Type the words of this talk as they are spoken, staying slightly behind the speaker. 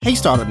Hey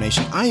Startup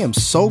Nation, I am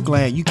so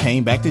glad you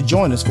came back to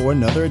join us for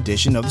another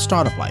edition of the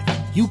Startup Life.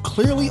 You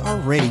clearly are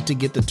ready to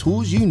get the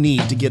tools you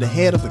need to get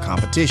ahead of the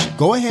competition.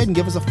 Go ahead and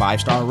give us a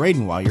 5-star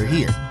rating while you're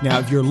here. Now,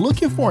 if you're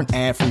looking for an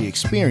ad-free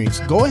experience,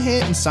 go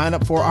ahead and sign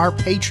up for our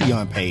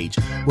Patreon page,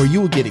 where you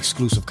will get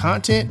exclusive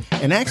content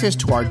and access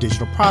to our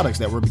digital products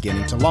that we're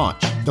beginning to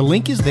launch. The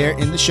link is there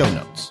in the show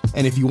notes.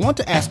 And if you want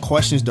to ask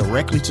questions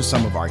directly to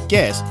some of our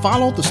guests,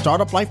 follow the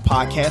Startup Life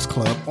Podcast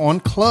Club on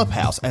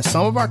Clubhouse, as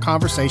some of our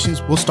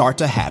conversations will start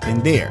to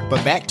happen there.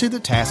 But back to the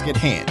task at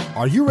hand.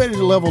 Are you ready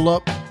to level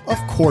up? Of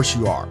course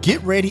you are.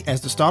 Get ready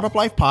as the Startup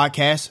Life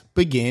Podcast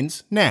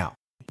begins now.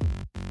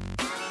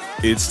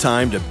 It's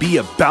time to be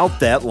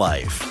about that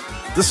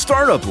life, the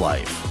startup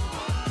life.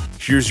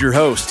 Here's your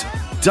host,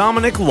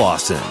 Dominic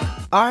Lawson.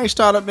 All right,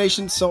 Startup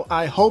Nation. So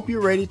I hope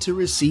you're ready to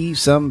receive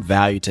some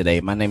value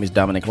today. My name is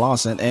Dominic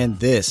Lawson, and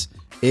this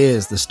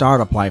is the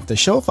Startup Life, the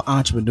show for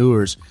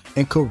entrepreneurs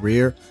and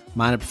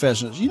career-minded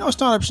professionals. You know,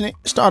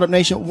 Startup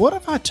Nation, what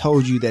if I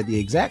told you that the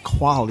exact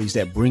qualities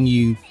that bring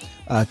you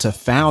to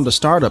found a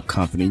startup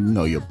company, you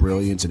know, your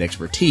brilliance and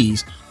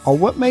expertise, are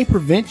what may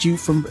prevent you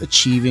from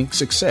achieving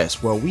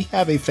success? Well, we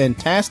have a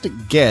fantastic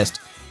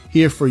guest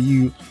here for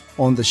you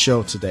on the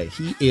show today.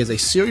 He is a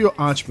serial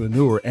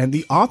entrepreneur and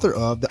the author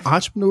of The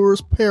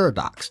Entrepreneur's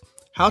Paradox: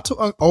 How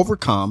to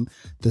Overcome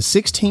the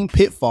 16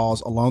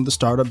 Pitfalls Along the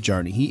Startup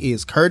Journey. He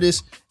is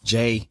Curtis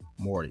J.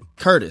 Morley.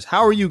 Curtis,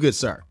 how are you, good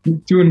sir?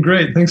 Doing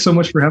great. Thanks so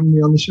much for having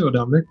me on the show,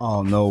 Dominic.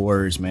 Oh, no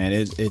worries, man.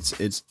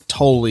 It's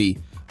totally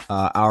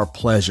our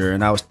pleasure.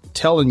 And I was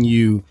telling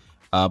you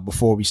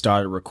before we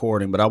started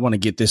recording, but I want to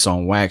get this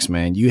on wax,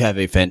 man. You have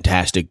a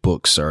fantastic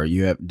book, sir.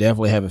 You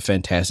definitely have a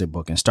fantastic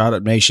book. And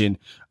Startup Nation,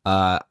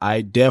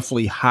 I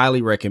definitely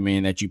highly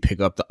recommend that you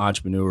pick up The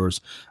Entrepreneur's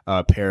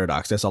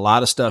Paradox. There's a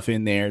lot of stuff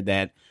in there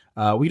that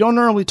we don't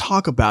normally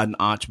talk about in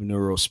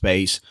entrepreneurial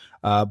space,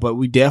 but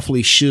we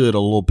definitely should a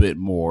little bit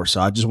more. So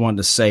I just wanted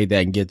to say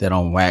that and get that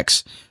on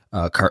wax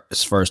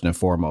first and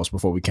foremost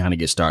before we kind of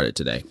get started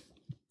today.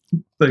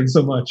 Thanks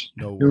so much.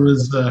 No it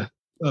was a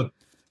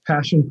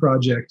passion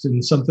project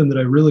and something that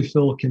I really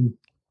feel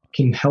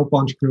can help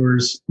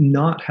entrepreneurs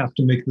not have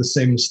to make the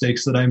same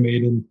mistakes that I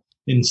made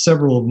in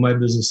several of my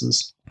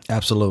businesses.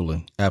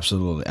 Absolutely.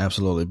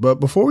 But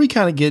before we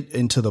kind of get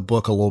into the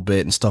book a little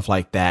bit and stuff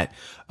like that,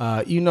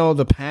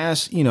 the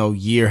past,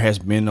 year has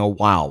been a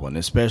wild one,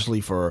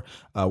 especially for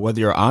whether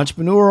you're an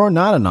entrepreneur or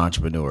not an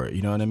entrepreneur,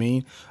 you know what I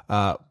mean?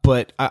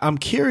 But I'm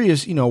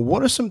curious,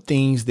 what are some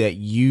things that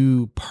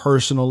you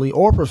personally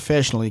or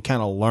professionally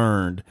kind of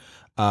learned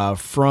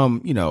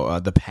from,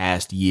 the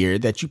past year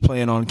that you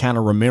plan on kind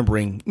of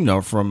remembering,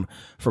 from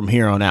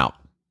here on out?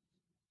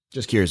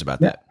 Just curious about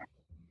that.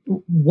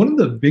 One of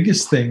the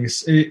biggest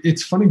things,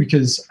 it's funny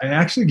because I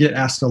actually get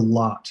asked a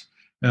lot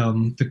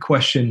the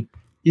question,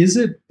 is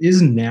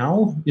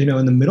now,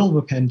 in the middle of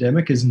a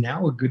pandemic, is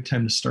now a good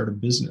time to start a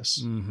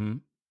business? Mm-hmm.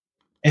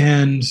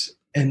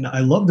 And I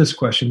love this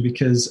question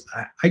because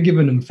I give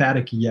an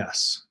emphatic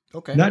yes.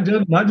 Okay. Not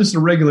just a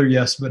regular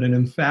yes, but an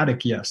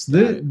emphatic yes.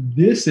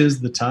 This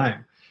is the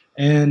time.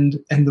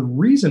 And the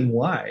reason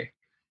why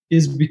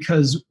is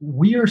because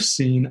we are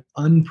seeing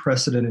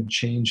unprecedented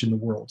change in the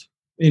world.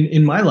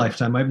 In my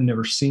lifetime, I've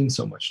never seen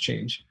so much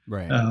change.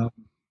 Right.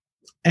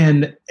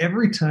 And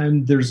every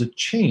time there's a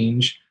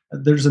change,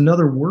 there's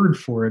another word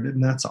for it,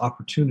 and that's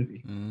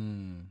opportunity.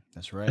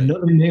 That's right.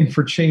 Another name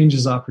for change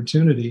is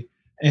opportunity.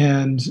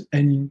 And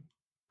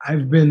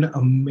I've been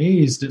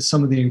amazed at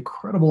some of the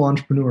incredible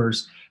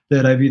entrepreneurs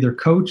that I've either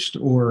coached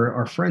or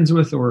are friends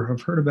with or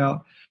have heard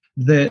about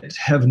that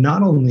have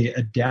not only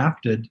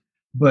adapted,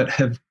 but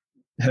have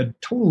had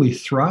totally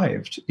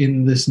thrived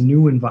in this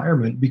new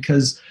environment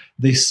because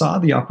they saw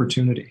the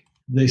opportunity.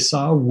 They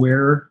saw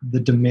where the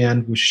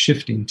demand was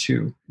shifting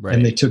to, right,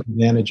 and they took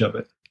advantage of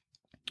it.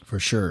 For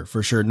sure.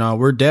 No,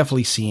 we're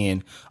definitely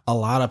seeing a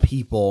lot of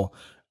people,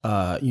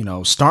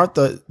 start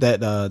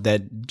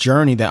that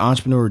journey, that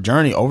entrepreneur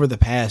journey over the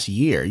past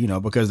year,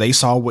 because they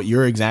saw what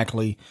you're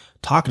exactly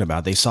talking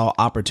about. They saw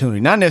opportunity,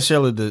 not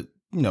necessarily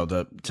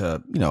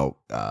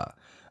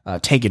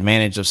take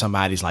advantage of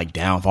somebody's like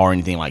downfall or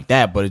anything like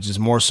that, but it's just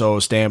more so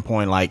a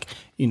standpoint, like,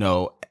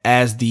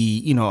 as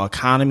the,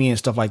 economy and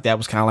stuff like that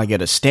was kind of like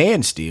at a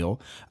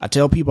standstill. I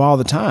tell people all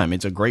the time,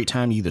 it's a great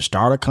time to either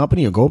start a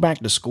company or go back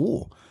to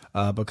school.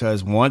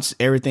 Because once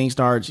everything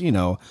starts,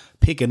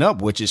 picking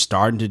up, which it's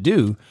starting to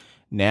do,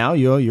 now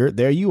you're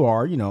there. You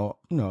are,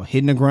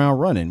 hitting the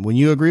ground running. When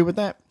you agree with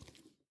that?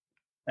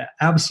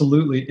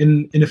 Absolutely.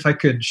 And if I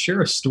could share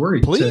a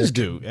story, please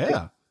do.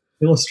 Yeah.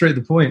 Illustrate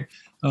the point.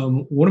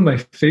 One of my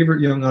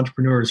favorite young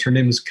entrepreneurs, her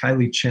name is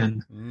Kylie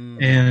Chen,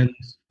 and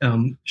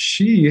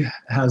she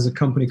has a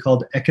company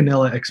called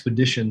Ecanella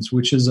Expeditions,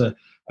 which is a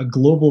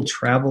global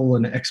travel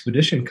and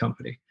expedition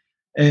company.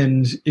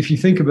 And if you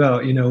think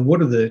about,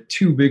 what are the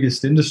two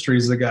biggest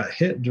industries that got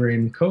hit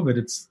during COVID?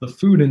 It's the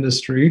food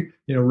industry,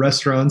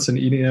 restaurants and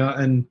eating out,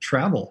 and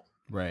travel.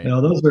 Right.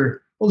 Those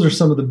are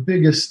some of the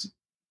biggest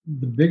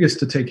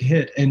to take a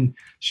hit. And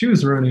she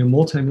was running a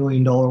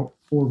multi-million-dollar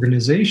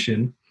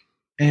organization.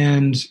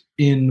 And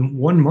in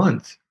 1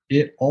 month,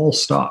 it all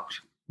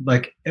stopped.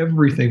 Like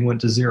everything went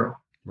to zero.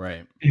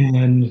 Right.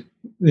 And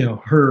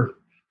her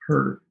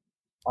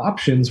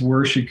options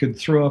were she could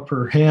throw up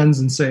her hands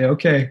and say,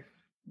 okay,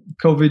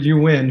 COVID, you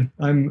win.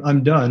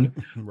 I'm done.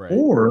 Right.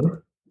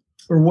 Or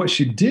what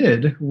she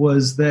did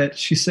was that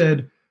she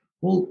said,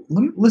 well,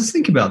 let's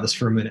think about this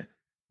for a minute.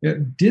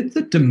 Did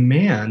the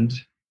demand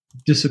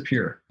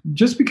disappear?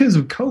 Just because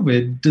of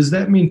COVID, does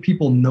that mean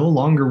people no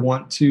longer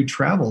want to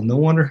travel, no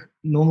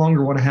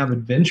longer want to have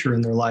adventure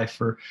in their life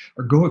or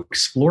go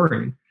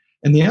exploring?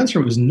 And the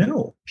answer was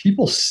no.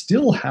 People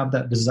still have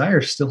that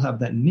desire, still have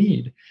that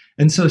need.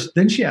 And so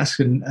then she asked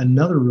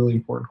another really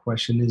important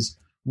question is,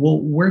 well,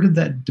 where did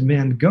that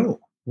demand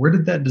go? Where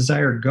did that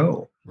desire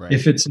go? Right.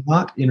 If it's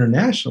not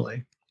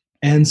internationally?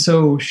 And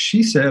so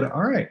she said,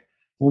 all right,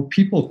 well,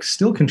 people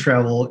still can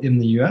travel in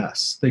the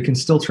US. They can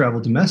still travel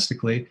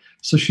domestically.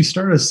 So she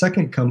started a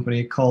second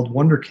company called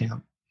Wonder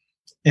Camp.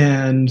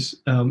 And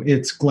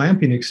it's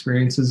glamping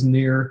experiences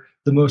near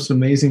the most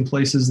amazing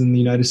places in the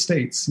United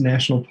States,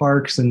 national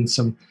parks and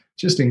some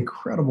just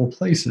incredible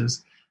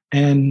places.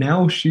 And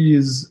now she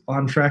is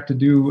on track to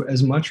do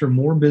as much or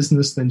more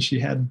business than she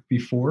had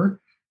before.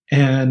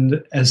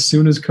 And as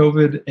soon as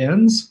COVID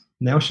ends,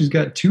 now she's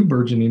got 2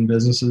 burgeoning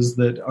businesses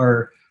that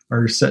are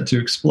set to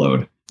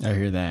explode. I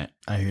hear that.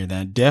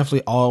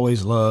 Definitely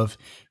always love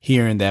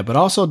hearing that, but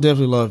also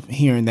definitely love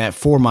hearing that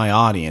for my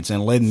audience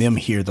and letting them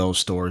hear those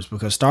stories,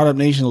 because Startup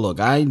Nation,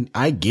 look,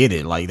 I get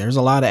it. Like, there's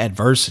a lot of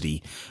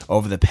adversity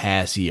over the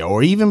past year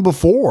or even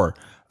before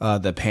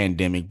the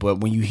pandemic. But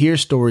when you hear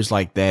stories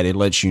like that, it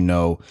lets you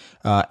know,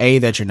 A,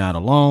 that you're not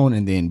alone.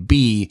 And then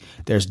B,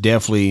 there's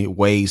definitely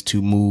ways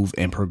to move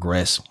and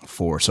progress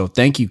forward. So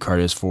thank you,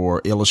 Curtis,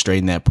 for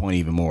illustrating that point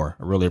even more.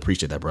 I really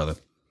appreciate that, brother.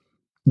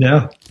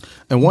 Yeah.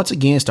 And once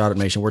again, Startup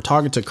Nation, we're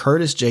talking to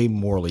Curtis J.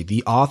 Morley,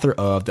 the author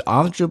of The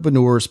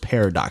Entrepreneur's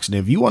Paradox. And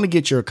if you want to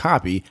get your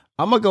copy,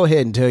 I'm going to go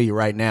ahead and tell you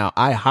right now,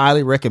 I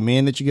highly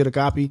recommend that you get a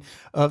copy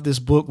of this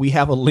book. We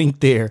have a link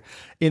there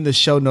in the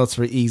show notes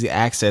for easy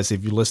access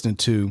if you're listening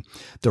to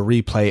the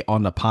replay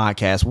on the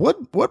podcast.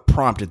 What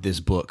prompted this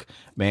book,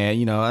 man?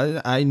 You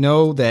know, I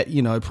know that,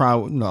 it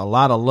probably a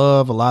lot of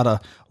love, a lot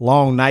of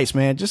long nights,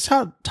 man. Just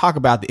talk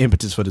about the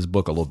impetus for this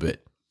book a little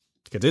bit,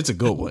 because it's a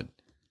good one.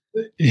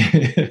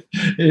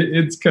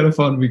 It's kind of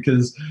fun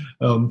because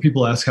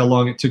people ask how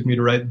long it took me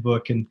to write the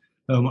book, and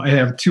I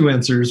have 2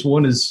 answers.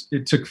 One is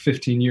it took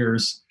 15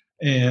 years,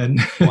 and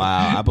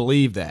wow, I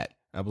believe that.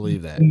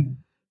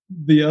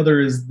 The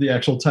other is the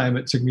actual time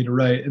it took me to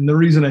write. And the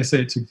reason I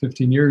say it took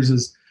 15 years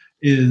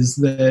is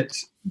that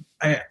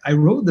I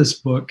wrote this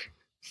book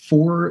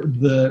for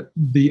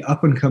the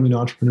up and coming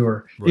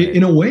entrepreneur. Right.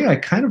 In a way, I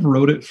kind of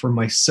wrote it for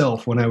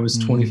myself when I was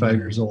 25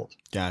 years old.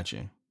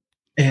 Gotcha.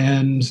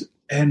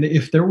 And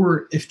if there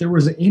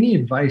was any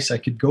advice I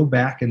could go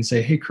back and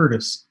say, hey,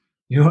 Curtis,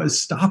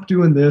 stop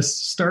doing this,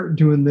 start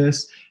doing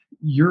this.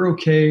 You're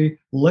okay.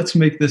 Let's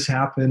make this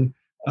happen.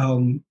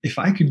 If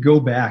I could go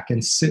back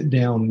and sit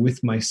down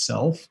with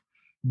myself,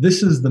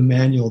 this is the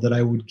manual that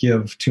I would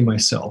give to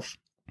myself.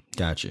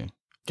 Gotcha.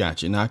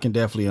 Now I can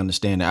definitely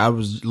understand that. I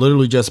was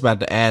literally just about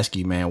to ask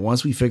you, man,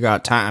 once we figure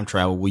out time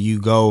travel, will you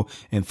go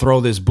and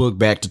throw this book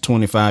back to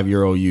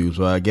 25-year-old you?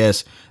 So I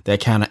guess that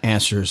kind of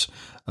answers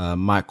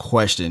my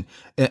question.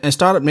 And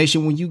Startup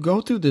Nation, when you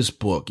go through this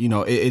book,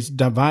 it's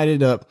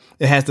divided up.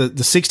 It has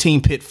the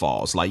 16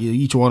 pitfalls. Like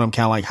each one of them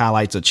kind of like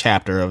highlights a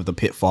chapter of the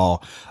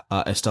pitfall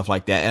and stuff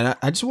like that. And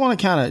I just want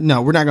to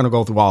we're not going to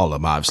go through all of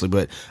them, obviously,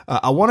 but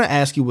I want to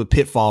ask you with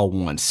pitfall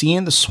 1,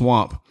 seeing the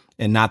swamp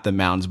and not the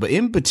mountains. But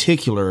in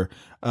particular,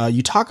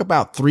 you talk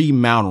about 3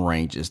 mountain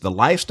ranges: the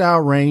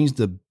lifestyle range,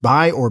 the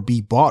buy or be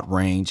bought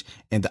range,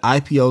 and the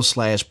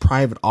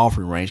IPO/private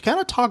offering range. Kind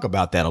of talk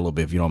about that a little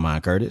bit, if you don't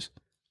mind, Curtis.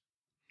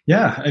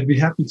 Yeah, I'd be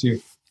happy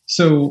to.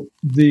 So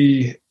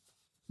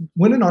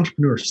when an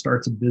entrepreneur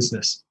starts a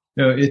business,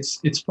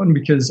 it's fun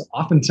because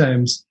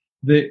oftentimes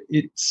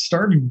it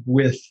started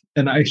with,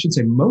 and I should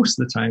say most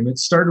of the time, it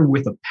started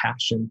with a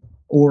passion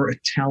or a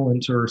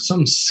talent or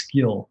some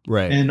skill.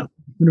 Right. And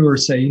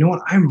entrepreneurs say, you know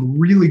what, I'm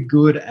really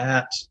good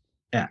at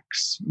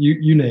X,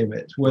 you name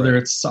it, whether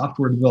it's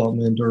software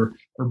development or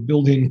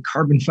building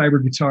carbon fiber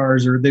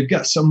guitars, or they've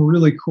got some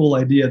really cool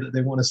idea that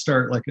they want to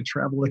start, like a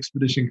travel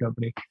expedition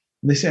company.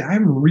 And they say,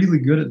 I'm really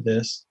good at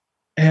this.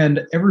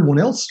 And everyone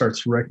else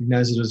starts to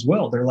recognize it as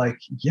well. They're like,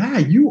 yeah,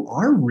 you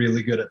are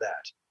really good at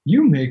that.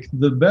 You make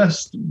the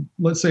best,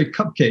 let's say,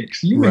 cupcakes.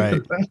 You make the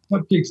best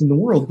cupcakes in the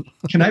world.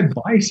 Can I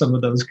buy some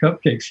of those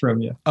cupcakes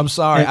from you? I'm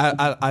sorry.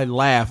 I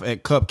laugh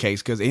at cupcakes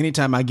because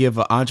anytime I give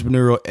an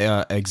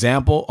entrepreneurial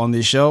example on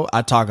this show,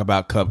 I talk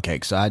about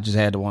cupcakes. So I just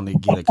had to want to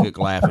get a quick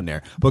laugh in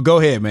there. But go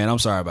ahead, man. I'm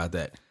sorry about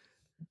that.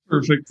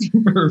 Perfect.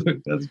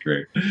 That's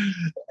great.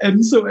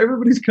 And so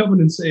everybody's coming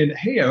and saying,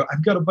 hey,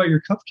 I've got to buy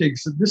your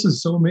cupcakes. This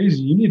is so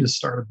amazing. You need to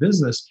start a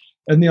business.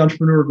 And the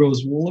entrepreneur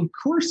goes, well, of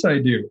course I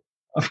do.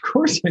 Of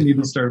course I need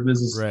to start a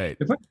business. Right.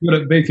 If I'm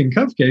good at baking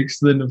cupcakes,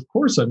 then of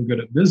course I'm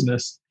good at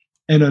business.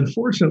 And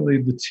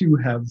unfortunately, the two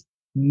have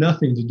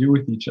nothing to do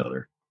with each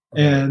other.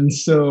 And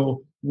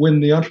so when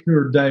the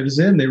entrepreneur dives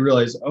in, they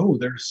realize, oh,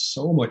 there's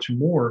so much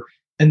more.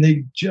 And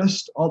they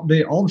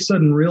all of a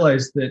sudden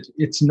realize that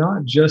it's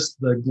not just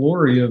the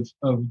glory of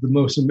the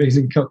most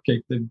amazing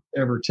cupcake they've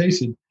ever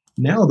tasted.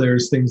 Now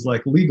there's things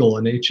like legal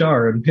and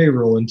HR and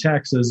payroll and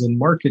taxes and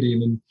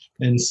marketing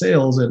and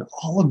sales and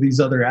all of these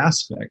other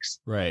aspects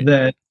Right.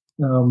 that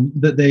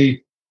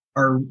they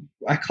are.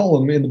 I call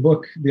them in the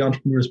book, The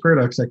Entrepreneur's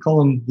Paradox, I call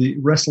them the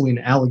wrestling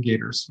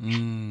alligators.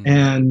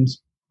 And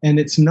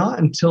it's not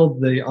until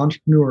the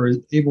entrepreneur is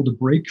able to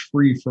break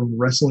free from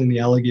wrestling the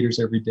alligators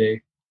every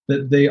day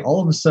that they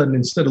all of a sudden,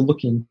 instead of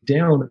looking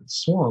down at the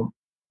swamp,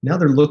 now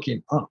they're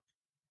looking up.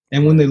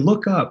 And when they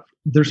look up,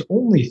 there's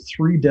only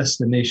 3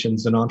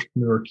 destinations an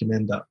entrepreneur can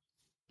end up.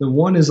 The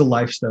one is a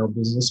lifestyle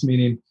business,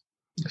 meaning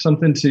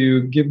something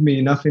to give me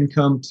enough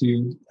income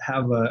to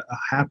have a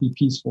happy,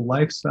 peaceful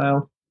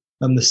lifestyle.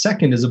 The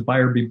second is a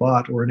buyer be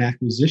bought or an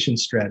acquisition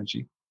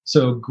strategy.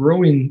 So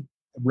growing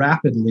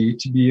rapidly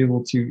to be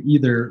able to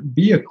either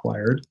be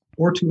acquired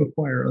or to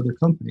acquire other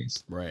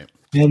companies. Right.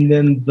 And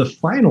then the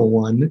final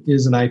one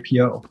is an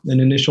IPO, an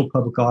initial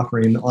public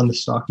offering on the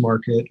stock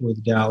market or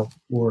the Dow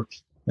or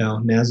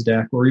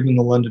NASDAQ or even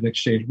the London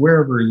Exchange,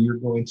 wherever you're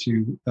going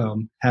to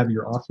have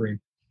your offering.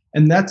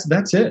 And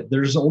that's it.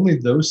 There's only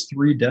those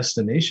 3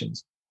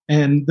 destinations.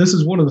 And this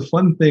is one of the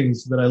fun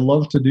things that I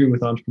love to do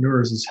with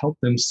entrepreneurs is help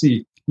them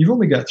see you've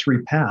only got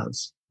 3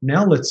 paths.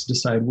 Now let's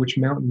decide which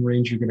mountain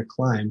range you're going to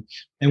climb.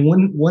 And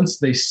once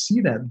they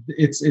see that,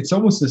 it's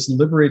almost this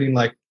liberating,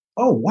 like,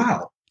 oh,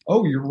 wow.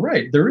 Oh, you're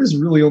right. There is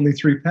really only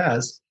 3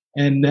 paths.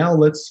 And now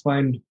let's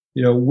find,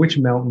 which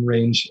mountain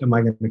range am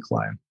I going to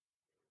climb?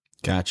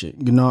 Gotcha.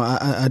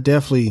 I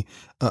definitely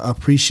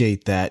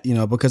appreciate that,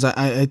 because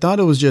I thought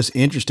it was just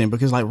interesting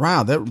because like,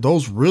 wow,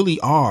 those really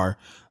are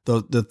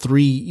the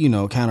 3,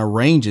 kind of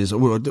ranges,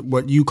 or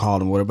what you call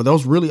them, whatever, but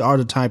those really are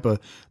the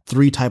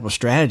 3 type of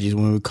strategies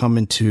when we come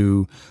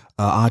into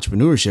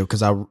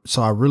entrepreneurship.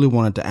 So I really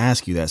wanted to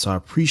ask you that. So I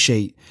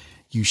appreciate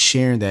you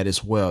sharing that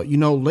as well.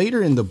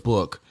 Later in the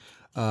book,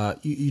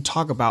 you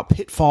talk about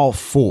pitfall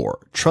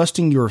 4,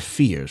 trusting your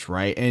fears,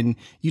 right? And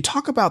you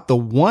talk about the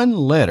one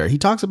letter. He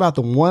talks about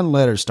the one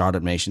letter,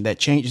 Startup Nation, that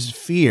changes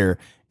fear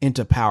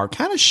into power.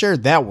 Kind of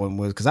shared that one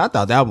with, because I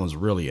thought that one was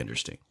really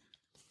interesting.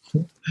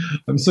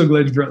 I'm so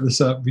glad you brought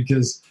this up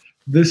because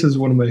this is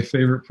one of my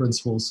favorite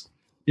principles.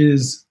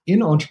 Is in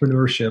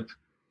entrepreneurship,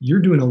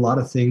 you're doing a lot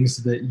of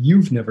things that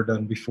you've never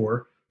done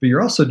before, but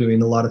you're also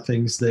doing a lot of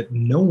things that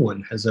no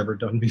one has ever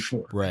done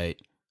before. Right.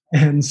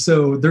 And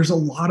so there's a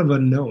lot of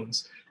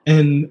unknowns.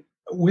 And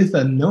with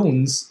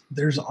unknowns,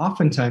 there's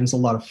oftentimes a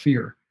lot of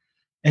fear.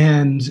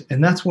 And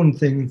that's one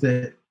thing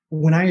that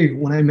when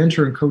I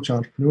mentor and coach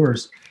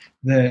entrepreneurs,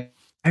 that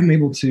I'm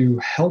able to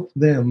help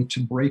them to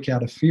break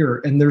out of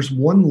fear. And there's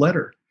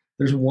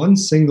one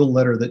single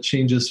letter that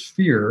changes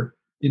fear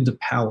into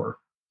power.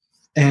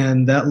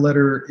 And that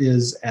letter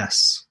is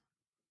S.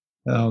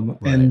 Right.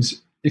 And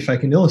if I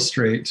can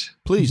illustrate,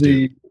 please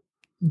do.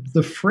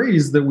 The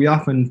phrase that we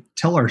often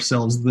tell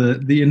ourselves,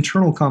 the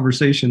internal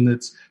conversation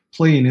that's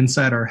playing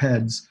inside our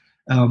heads,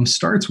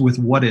 starts with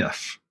what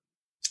if?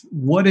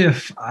 What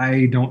if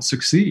I don't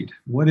succeed?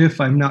 What if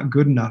I'm not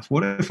good enough?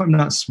 What if I'm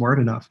not smart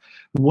enough?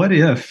 What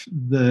if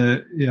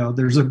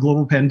there's a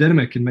global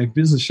pandemic and my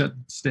business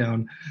shuts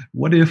down?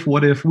 What if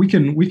we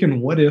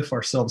can what if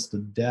ourselves to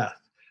death,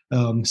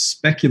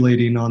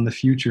 speculating on the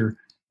future?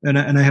 And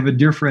I have a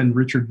dear friend,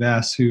 Richard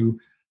Bass, who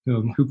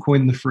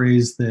coined the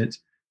phrase that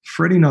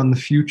fretting on the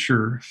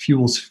future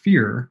fuels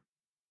fear,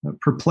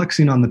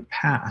 perplexing on the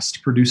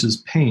past produces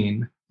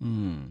pain.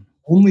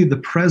 Only the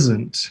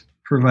present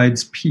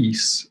provides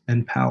peace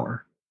and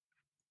power.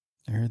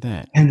 I heard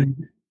that.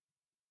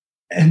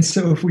 And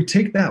so if we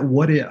take that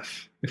what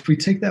if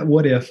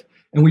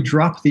and we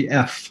drop the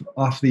F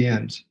off the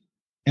end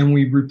and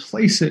we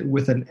replace it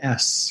with an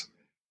S.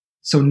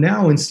 So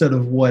now instead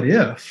of what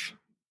if,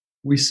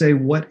 we say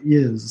what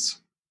is.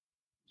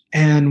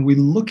 And we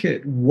look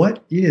at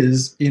what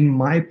is in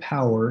my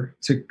power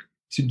to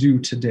do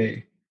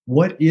today.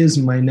 What is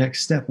my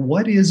next step?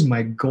 What is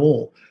my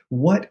goal?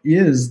 What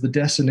is the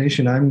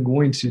destination I'm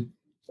going to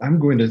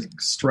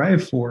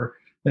strive for?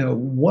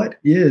 What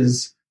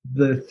is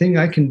the thing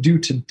I can do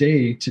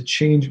today to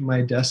change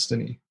my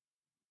destiny?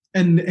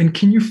 And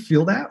can you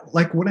feel that?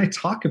 Like when I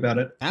talk about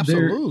it,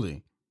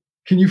 absolutely.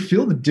 Can you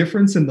feel the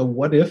difference in the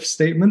what if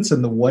statements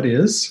and the what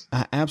is?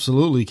 I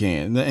absolutely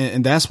can.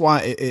 And that's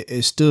why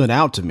it stood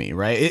out to me,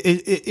 right?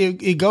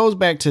 It goes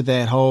back to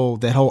that whole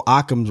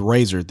Occam's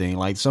razor thing.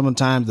 Like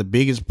sometimes the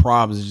biggest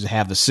problems is just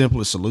have the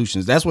simplest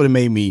solutions. That's what it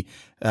made me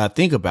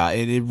think about.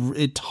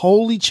 It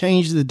totally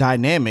changed the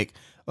dynamic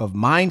of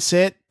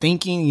mindset,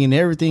 thinking, and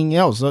everything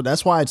else. So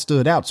that's why it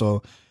stood out.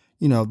 So,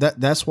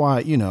 that's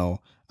why,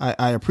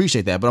 I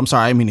appreciate that. But I'm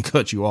sorry, I didn't mean to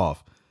cut you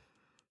off.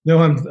 No,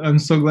 I'm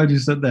so glad you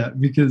said that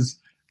because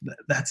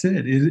that's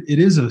it. It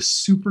is a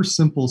super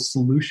simple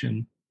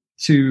solution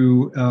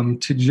to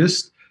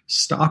just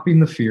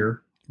stopping the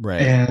fear,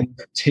 right, and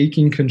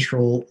taking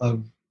control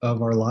of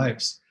our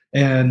lives.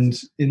 And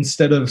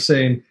instead of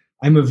saying,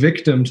 I'm a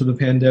victim to the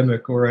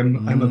pandemic, or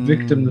I'm a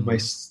victim to my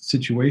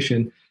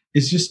situation,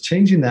 is just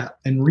changing that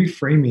and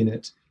reframing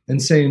it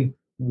and saying,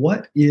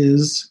 what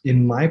is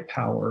in my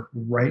power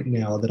right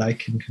now that I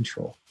can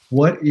control?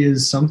 What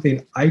is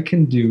something I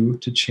can do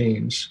to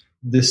change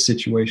this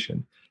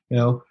situation?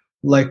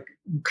 Like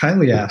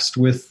Kylie asked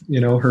with,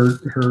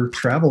 her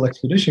travel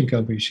expedition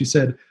company, she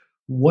said,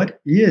 what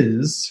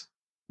is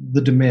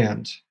the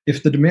demand?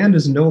 If the demand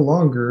is no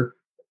longer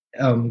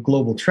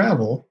global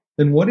travel,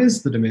 then what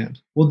is the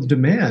demand? Well, the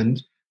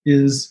demand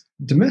is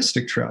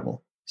domestic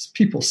travel.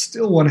 People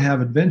still want to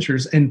have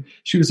adventures. And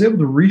she was able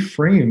to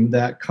reframe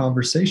that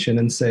conversation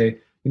and say,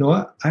 you know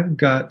what, I've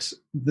got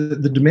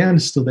the demand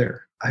is still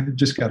there. I've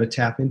just got to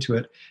tap into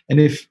it. And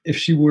if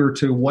she were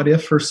to what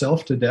if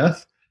herself to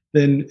death,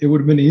 then it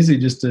would have been easy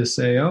just to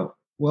say, oh,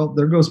 well,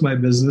 there goes my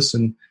business,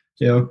 and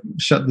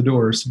shut the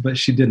doors. But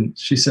she didn't.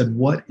 She said,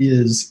 what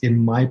is in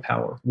my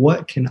power?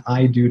 What can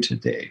I do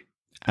today?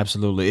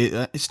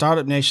 Absolutely.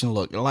 Startup Nation,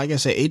 look, like I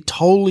said, it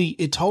totally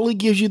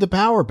gives you the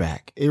power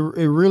back. It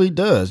really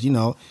does.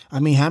 I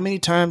mean, how many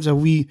times have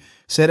we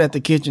sat at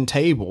the kitchen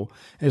table?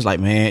 It's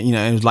like, man,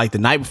 it was like the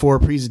night before a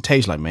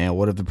presentation, like, man,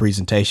 what if the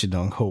presentation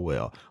don't go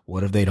well?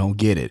 What if they don't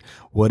get it?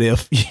 What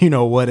if,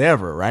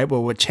 whatever, right?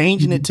 But we're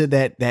changing it to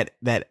that,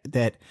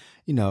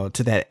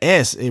 to that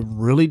S, it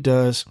really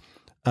does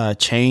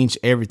change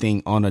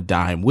everything on a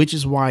dime, which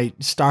is why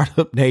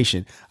Startup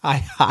Nation, I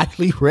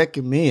highly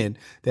recommend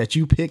that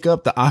you pick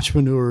up the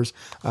Entrepreneur's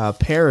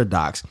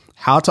Paradox,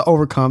 How to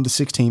Overcome the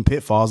 16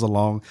 Pitfalls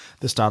Along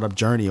the Startup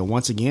Journey. And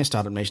once again,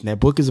 Startup Nation, that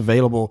book is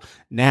available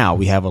now.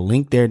 We have a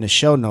link there in the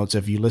show notes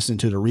if you listen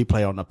to the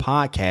replay on the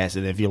podcast,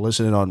 and if you're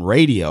listening on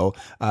radio,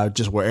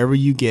 just wherever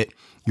you get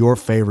your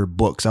favorite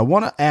books. I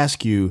want to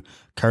ask you,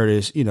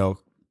 Curtis,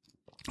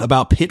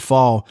 about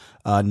pitfall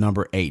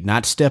number 8,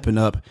 not stepping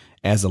up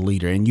as a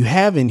leader. And you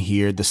have in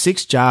here the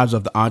 6 jobs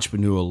of the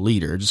entrepreneurial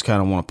leader. Just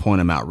kind of want to point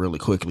them out really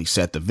quickly.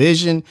 Set the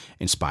vision,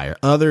 inspire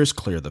others,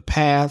 clear the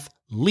path,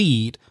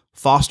 lead,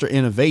 foster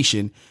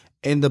innovation.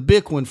 And the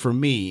big one for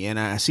me, and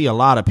I see a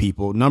lot of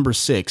people, number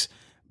 6,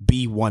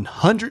 be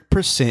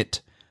 100%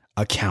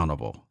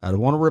 accountable. I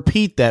want to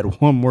repeat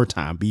that one more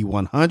time. Be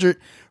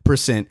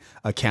 100%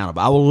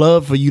 accountable. I would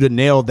love for you to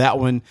nail that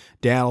one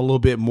down a little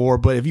bit more,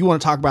 but if you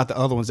want to talk about the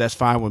other ones, that's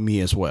fine with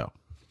me as well.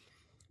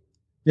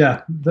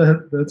 Yeah,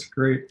 that's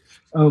great.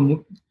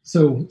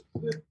 So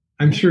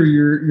I'm sure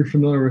you're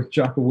familiar with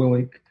Jocko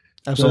Willink.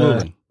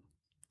 Absolutely.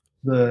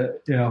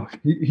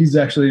 He's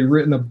actually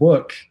written a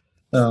book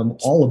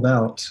all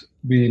about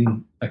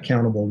being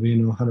accountable,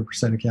 being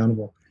 100%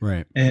 accountable.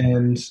 Right.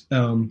 And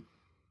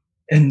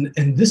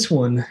this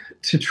one,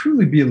 to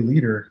truly be a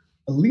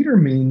leader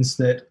means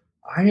that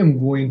I am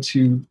going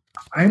to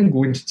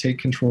take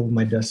control of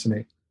my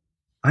destiny.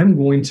 I'm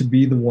going to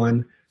be the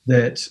one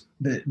that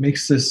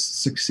makes this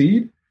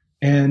succeed.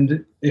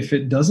 And if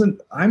it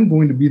doesn't, I'm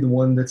going to be the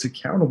one that's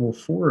accountable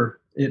for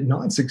it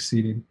not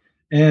succeeding.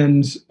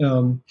 And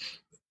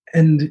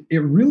it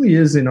really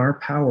is in our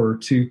power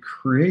to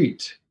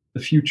create the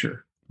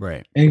future.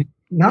 Right. And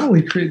not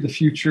only create the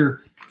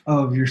future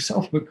of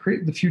yourself, but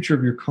create the future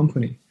of your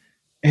company.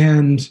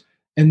 And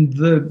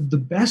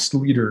the best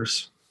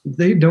leaders,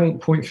 they don't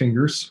point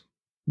fingers.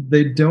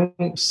 They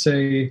don't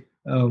say,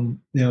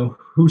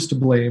 who's to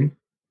blame.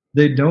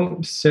 They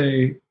don't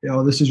say,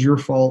 this is your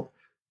fault.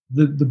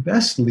 The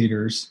best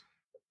leaders,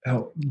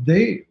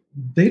 they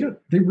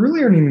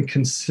really aren't even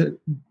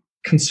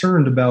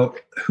concerned about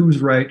who's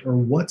right or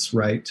what's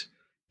right.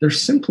 They're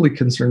simply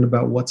concerned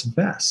about what's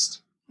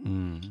best.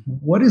 Mm.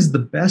 What is the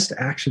best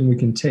action we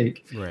can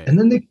take? Right. And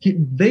then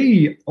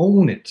they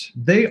own it.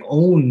 They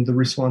own the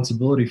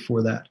responsibility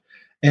for that.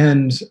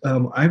 And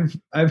I've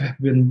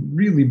been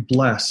really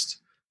blessed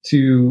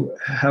to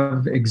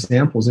have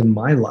examples in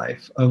my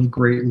life of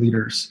great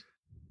leaders.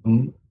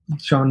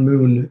 Sean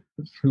Moon,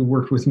 who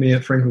worked with me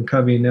at Franklin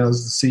Covey, now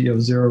is the CEO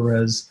of Zero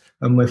Res.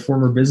 My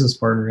former business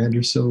partner,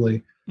 Andrew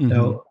Silley.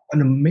 Mm-hmm.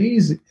 An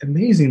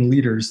amazing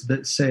leaders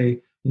that say,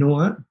 you know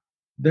what?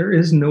 There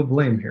is no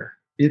blame here.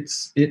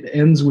 It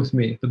ends with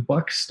me. The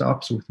buck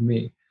stops with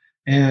me.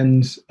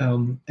 And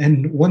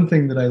one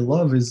thing that I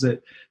love is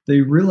that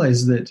they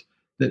realize that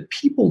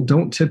people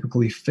don't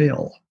typically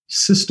fail.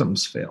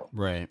 Systems fail.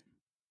 Right.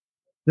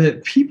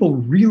 That people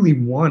really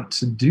want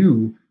to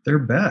do their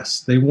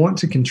best. They want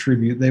to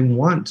contribute. They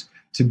want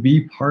to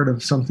be part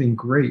of something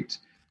great.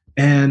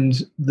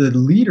 And the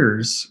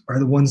leaders are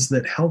the ones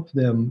that help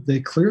them. They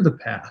clear the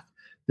path.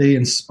 They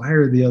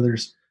inspire the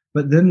others.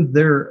 But then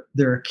they're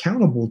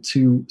accountable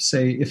to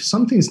say, if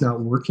something's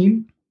not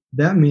working,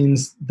 that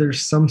means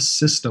there's some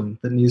system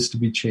that needs to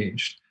be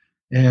changed.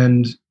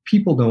 And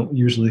people don't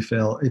usually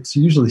fail. It's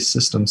usually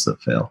systems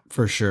that fail.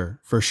 For sure.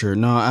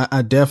 No,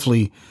 I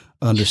definitely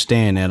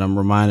understand that. I'm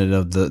reminded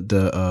of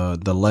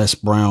the Les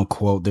Brown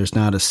quote. There's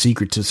not a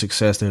secret to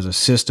success. There's a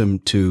system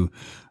to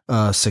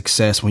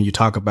success. When you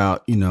talk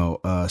about,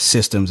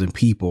 systems and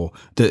people,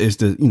 it's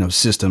the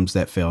systems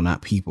that fail,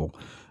 not people.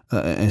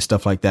 And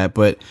stuff like that.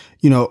 But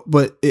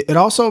it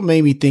also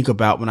made me think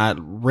about when I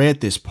read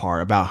this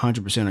part about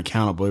 100%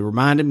 accountable. It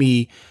reminded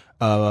me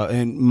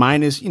and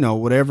minus,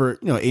 whatever,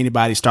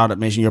 anybody startup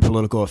mention your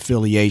political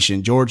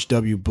affiliation. George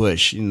W.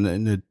 Bush in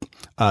the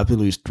I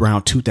believe it was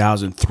around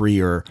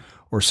 2003 or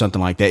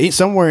something like that.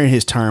 Somewhere in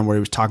his term where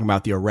he was talking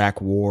about the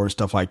Iraq War and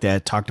stuff like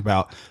that, talked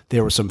about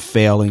there were some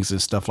failings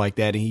and stuff like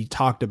that. And he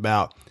talked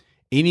about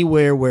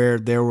anywhere where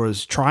there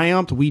was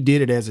triumph, we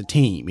did it as a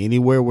team.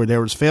 Anywhere where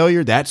there was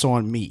failure, that's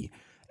on me.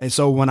 And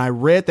so when I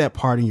read that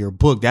part in your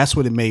book, that's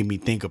what it made me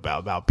think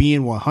about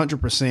being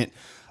 100%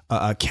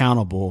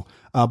 accountable,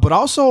 but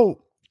also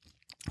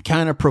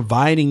kind of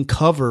providing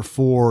cover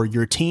for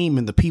your team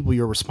and the people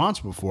you're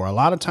responsible for. A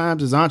lot of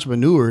times as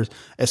entrepreneurs,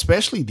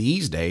 especially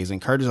these days,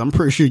 and Curtis, I'm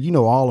pretty sure you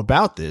know all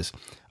about this,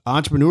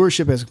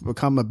 entrepreneurship has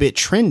become a bit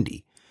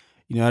trendy.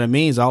 You know what I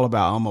mean? It's all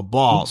about I'm a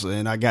boss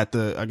and I got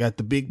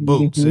the big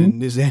boots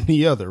and this and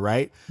the other,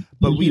 right?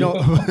 But we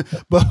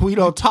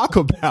don't talk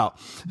about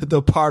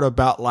the part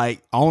about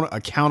like own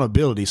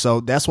accountability. So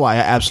that's why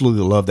I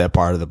absolutely love that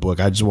part of the book.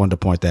 I just wanted to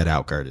point that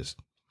out, Curtis.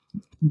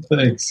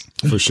 Thanks.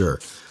 For sure.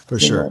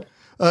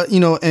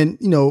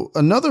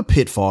 Another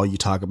pitfall you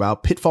talk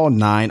about, pitfall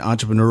 9,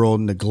 entrepreneurial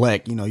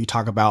neglect. You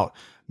talk about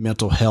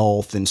mental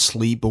health and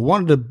sleep, but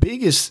one of the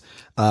biggest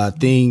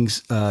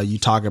things you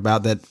talk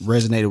about that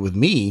resonated with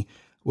me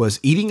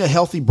was eating a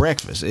healthy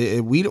breakfast.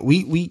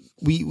 We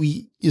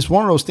it's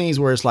one of those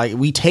things where it's like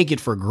we take it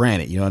for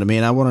granted. You know what I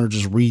mean? I want to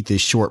just read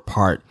this short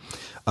part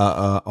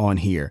on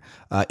here.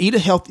 Eat a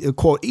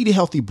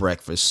healthy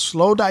breakfast.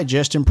 Slow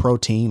digestion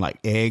protein like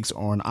eggs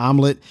or an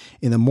omelet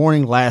in the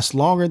morning lasts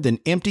longer than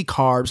empty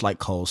carbs like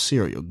cold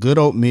cereal. Good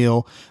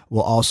oatmeal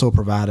will also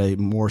provide a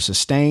more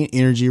sustained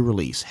energy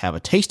release. Have a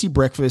tasty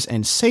breakfast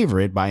and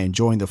savor it by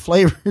enjoying the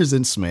flavors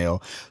and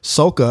smell.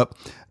 Soak up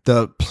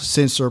the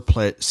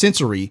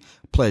sensory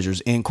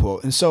pleasures, end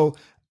quote. And so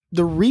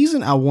the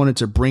reason I wanted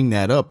to bring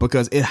that up,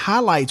 because it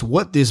highlights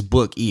what this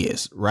book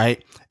is,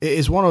 right?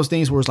 It's one of those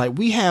things where it's like,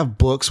 we have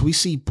books, we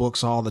see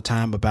books all the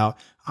time about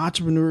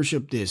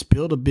entrepreneurship, this,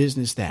 build a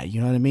business, that, you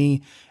know what I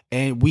mean?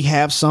 And we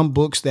have some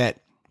books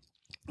that,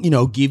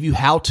 give you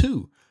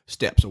how-to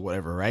steps or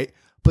whatever, right?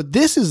 But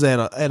this is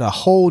at a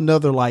whole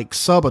nother like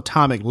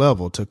subatomic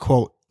level, to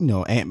quote,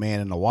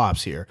 Ant-Man and the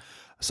Wasp here.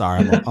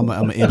 Sorry, I'm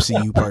an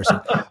MCU person,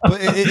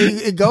 but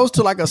it goes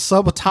to like a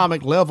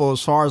subatomic level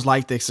as far as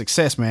like the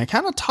success, man.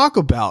 Kind of talk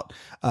about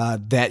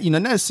that,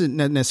 not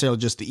necessarily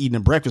just the eating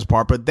and breakfast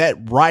part, but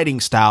that writing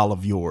style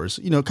of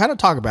yours. Kind of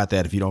talk about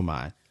that if you don't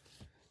mind.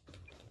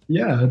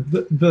 Yeah,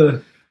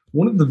 the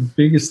one of the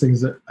biggest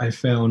things that I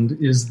found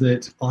is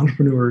that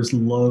entrepreneurs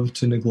love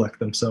to neglect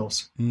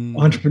themselves.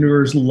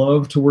 Entrepreneurs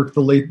love to work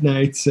the late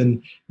nights,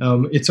 and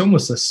it's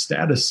almost a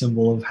status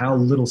symbol of how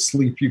little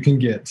sleep you can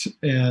get.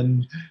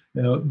 And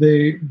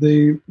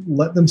they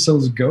let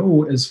themselves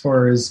go as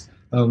far as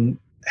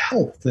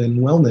health and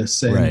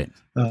wellness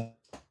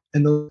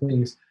and those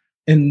things.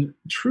 And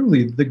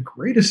truly, the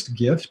greatest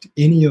gift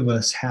any of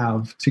us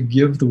have to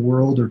give the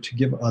world or to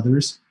give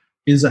others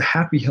is a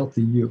happy,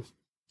 healthy you.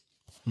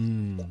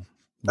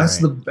 That's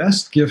the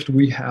best gift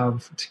we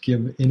have to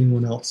give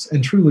anyone else.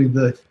 And truly,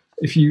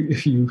 if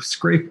you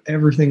scrape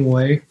everything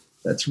away,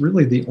 that's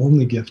really the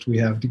only gift we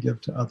have to give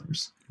to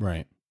others.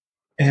 Right.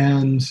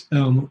 And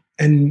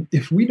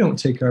if we don't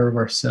take care of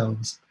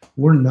ourselves,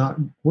 we're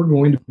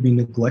going to be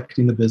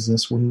neglecting the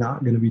business. We're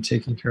not going to be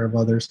taking care of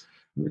others.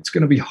 It's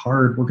going to be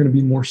hard. We're going to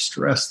be more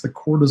stressed. The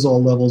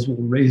cortisol levels will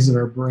raise in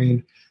our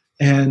brain.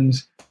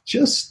 And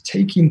just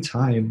taking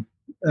time.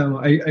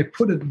 I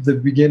put at the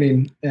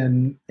beginning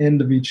and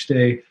end of each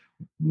day,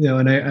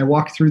 and I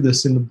walk through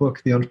this in the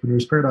book, The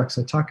Entrepreneur's Paradox.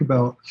 I talk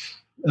about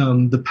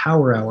the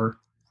power hour,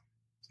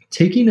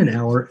 taking an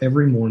hour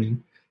every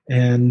morning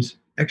and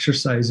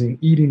exercising,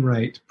 eating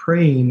right,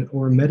 praying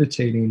or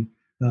meditating,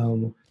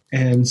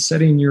 and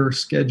setting your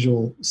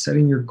schedule,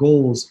 setting your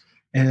goals,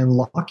 and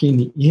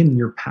locking in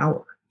your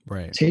power.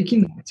 Right.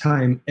 Taking that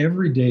time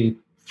every day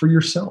for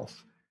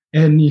yourself.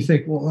 And you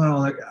think, well,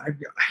 I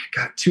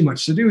got too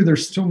much to do.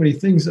 There's so many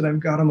things that I've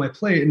got on my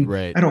plate, and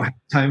I don't have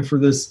time for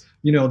this,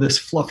 this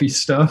fluffy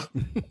stuff.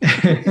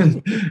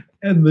 and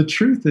the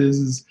truth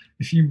is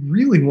if you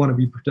really want to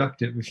be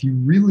productive, if you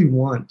really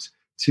want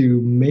to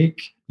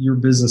make your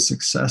business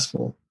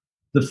successful,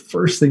 the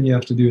first thing you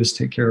have to do is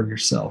take care of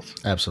yourself.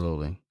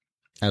 Absolutely.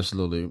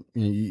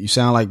 You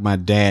sound like my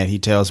dad. He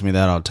tells me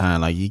that all the time.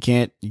 Like you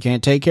can't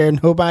take care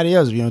of nobody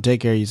else if you don't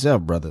take care of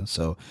yourself, brother.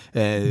 So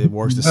it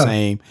works the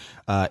same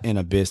in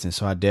a business.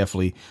 So I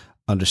definitely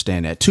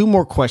understand that. 2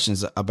 more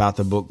questions about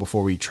the book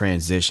before we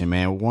transition,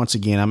 man. Once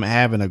again, I'm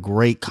having a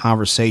great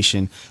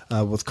conversation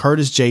with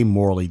Curtis J.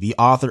 Morley, the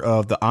author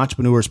of The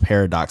Entrepreneur's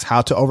Paradox,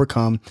 How to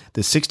Overcome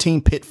the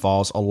 16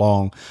 Pitfalls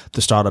Along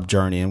the Startup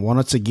Journey. And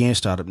once again,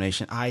 Startup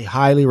Nation, I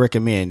highly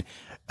recommend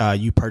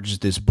you purchase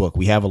this book.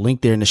 We have a link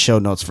there in the show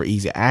notes for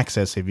easy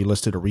access if you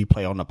listen to the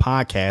replay on the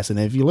podcast. And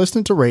if you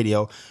listen to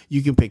radio,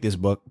 you can pick this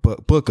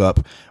book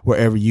up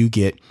wherever you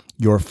get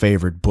your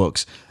favorite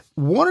books.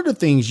 One of the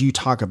things you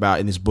talk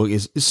about in this book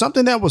is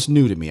something that was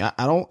new to me.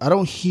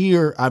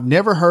 I've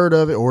never heard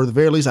of it, or at the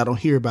very least, I don't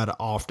hear about it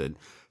often.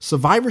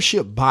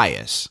 Survivorship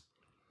bias.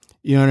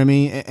 You know what I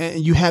mean?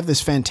 And you have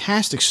this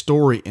fantastic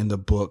story in the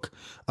book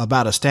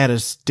about a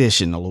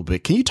statistician a little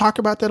bit. Can you talk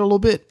about that a little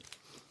bit?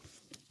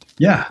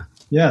 Yeah,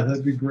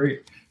 that'd be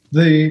great.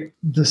 The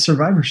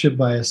survivorship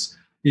bias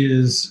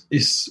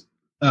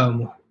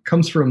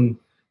comes from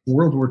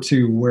World War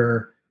II,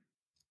 where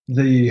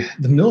the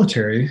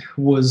military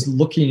was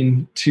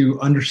looking to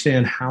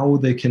understand how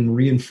they can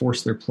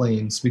reinforce their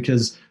planes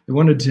because they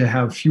wanted to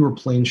have fewer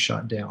planes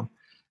shot down.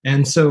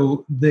 And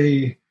so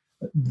they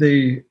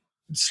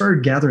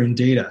started gathering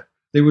data.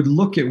 They would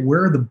look at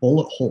where the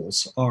bullet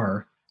holes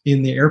are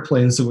in the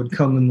airplanes that would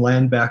come and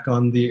land back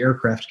on the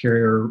aircraft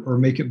carrier or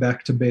make it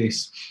back to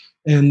base.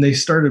 And they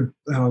started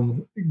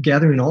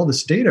gathering all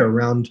this data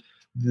around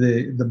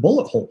the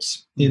bullet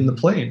holes in the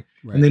plane.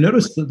 Right. And they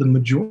noticed that the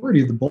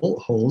majority of the bullet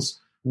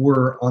holes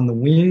were on the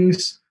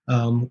wings,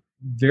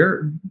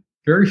 very,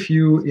 very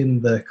few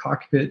in the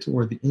cockpit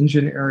or the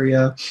engine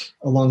area,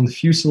 along the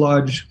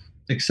fuselage,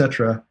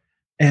 etc.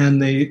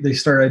 And they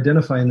started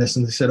identifying this,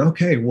 and they said,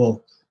 okay,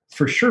 well,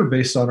 for sure,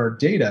 based on our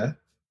data,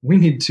 we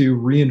need to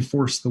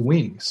reinforce the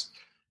wings.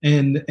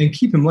 And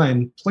keep in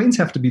mind, planes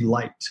have to be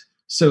light.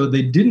 So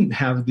they didn't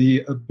have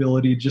the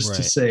ability just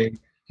to say,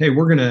 hey,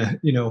 we're going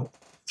to,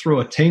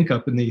 throw a tank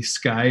up in the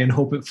sky and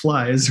hope it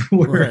flies.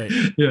 Where,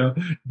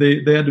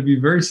 they had to be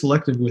very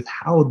selective with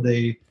how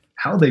they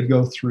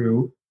go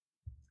through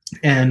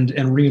and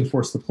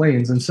reinforce the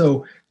planes. And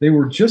so they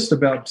were just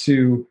about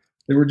to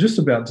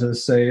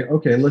say,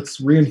 okay,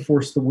 let's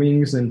reinforce the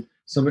wings and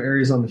some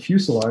areas on the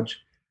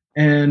fuselage.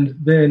 And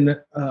then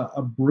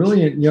a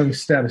brilliant young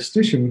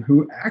statistician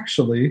who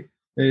actually,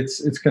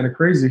 it's kind of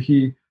crazy,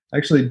 he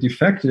actually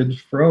defected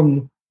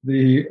from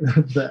the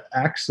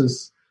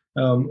Axis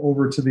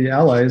over to the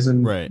Allies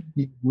and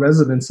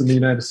residence in the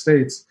United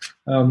States.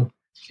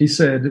 He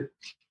said,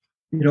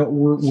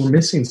 we're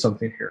missing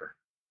something here.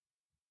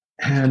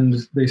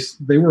 And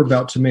they were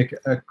about to make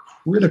a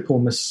critical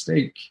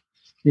mistake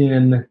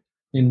in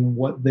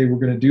what they were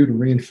going to do to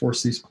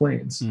reinforce these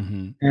planes.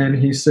 Mm-hmm. And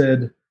he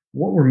said,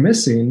 what we're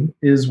missing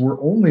is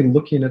we're only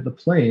looking at the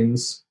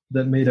planes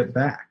that made it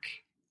back.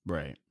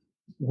 Right.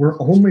 We're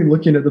only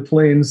looking at the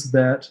planes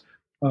that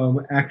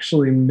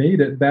actually made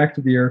it back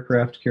to the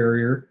aircraft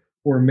carrier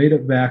or made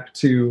it back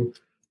to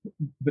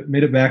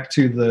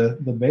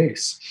the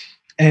base.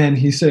 And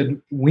he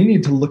said, we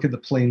need to look at the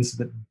planes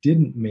that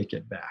didn't make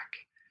it back.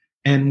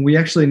 And we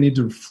actually need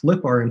to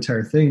flip our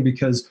entire thing,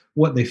 because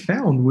what they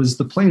found was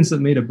the planes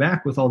that made it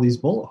back with all these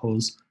bullet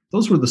holes,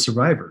 those were the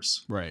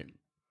survivors. Right.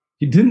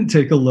 They didn't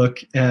take a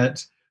look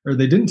at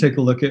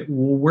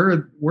where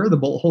are the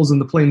bullet holes in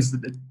the planes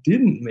that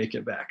didn't make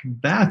it back.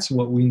 That's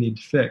what we need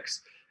to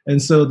fix. And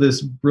so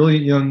this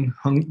brilliant young,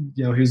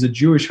 he was a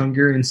Jewish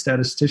Hungarian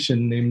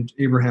statistician named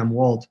Abraham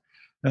Wald.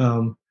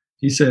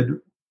 He said,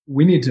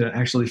 we need to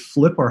actually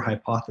flip our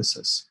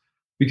hypothesis,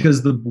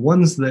 because the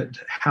ones that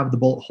have the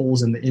bullet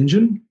holes in the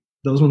engine,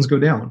 those ones go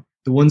down.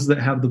 The ones that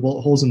have the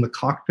bullet holes in the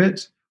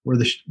cockpit where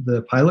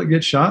the pilot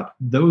gets shot,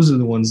 those are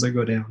the ones that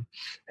go down.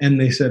 And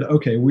they said,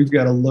 okay, we've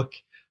got to look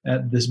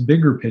at this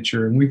bigger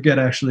picture, and we've got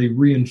to actually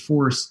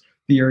reinforce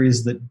the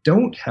areas that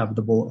don't have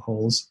the bullet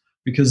holes,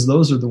 because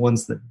those are the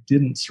ones that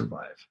didn't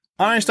survive.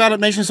 All right, Startup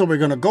Nation, so we're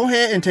going to go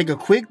ahead and take a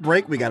quick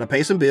break. We got to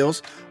pay some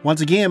bills.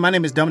 Once again, my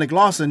name is Dominic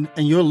Lawson,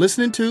 and you're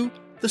listening to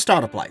The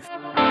Startup Life.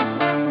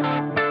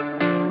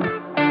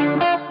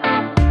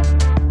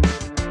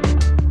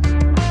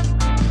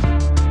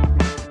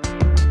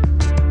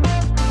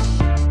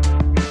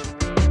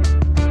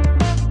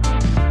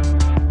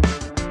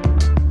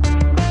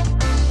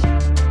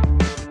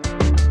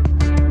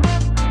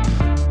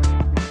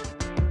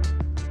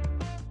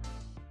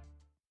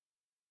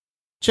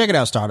 Check it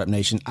out, Startup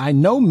Nation. I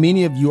know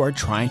many of you are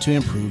trying to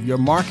improve your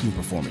marketing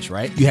performance,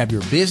 right? You have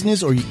your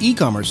business or your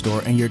e-commerce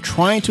store and you're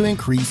trying to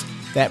increase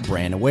that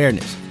brand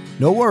awareness.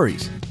 No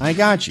worries, I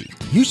got you.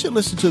 You should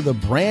listen to the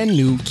brand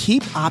new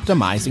Keep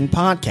Optimizing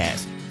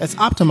podcast. That's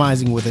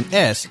optimizing with an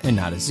S and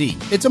not a Z.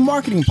 It's a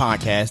marketing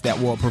podcast that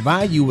will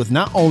provide you with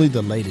not only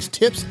the latest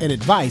tips and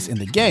advice in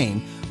the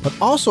game, but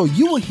also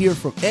you will hear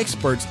from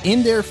experts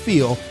in their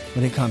field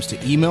when it comes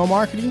to email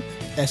marketing,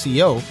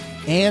 SEO,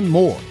 and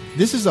more.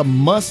 This is a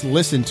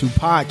must-listen-to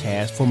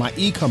podcast for my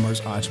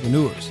e-commerce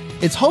entrepreneurs.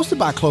 It's hosted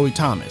by Chloe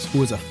Thomas,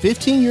 who is a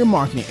 15-year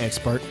marketing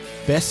expert,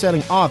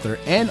 best-selling author,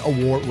 and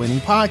award-winning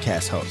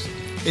podcast host.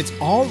 It's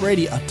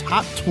already a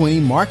top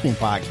 20 marketing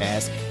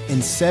podcast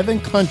in 7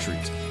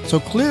 countries. So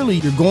clearly,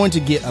 you're going to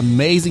get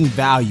amazing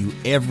value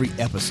every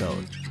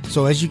episode.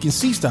 So as you can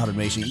see, Startup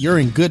Nation, you're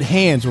in good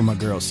hands with my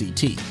girl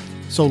CT.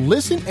 So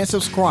listen and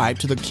subscribe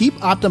to the Keep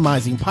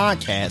Optimizing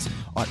podcast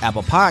on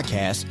Apple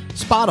Podcasts,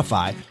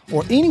 Spotify,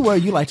 or anywhere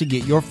you like to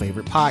get your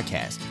favorite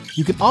podcast.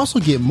 You can also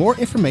get more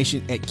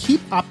information at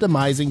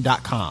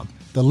keepoptimizing.com.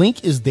 The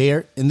link is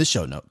there in the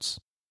show notes.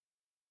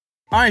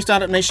 All right,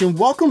 Startup Nation,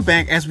 welcome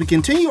back as we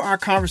continue our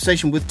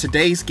conversation with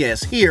today's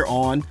guest here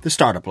on The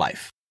Startup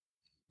Life.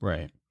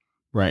 Right.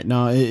 Right.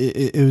 No,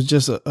 it was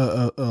just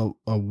a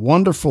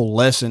wonderful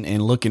lesson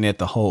in looking at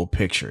the whole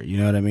picture. You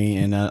know what I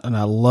mean? And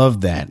I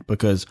love that,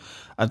 because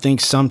I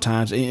think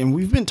sometimes, and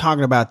we've been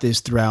talking about this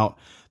throughout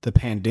the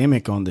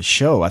pandemic on the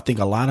show. I think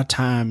a lot of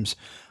times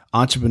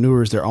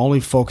entrepreneurs, they're only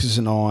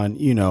focusing on,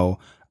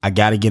 I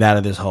got to get out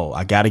of this hole.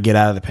 I got to get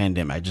out of the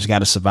pandemic. I just got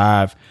to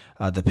survive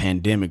the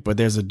pandemic. But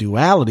there's a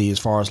duality as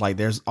far as like,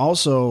 there's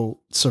also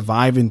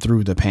surviving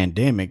through the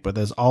pandemic, but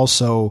there's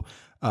also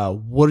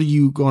what are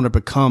you going to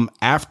become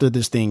after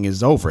this thing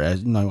is over?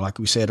 As like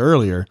we said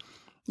earlier,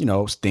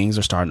 things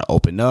are starting to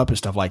open up and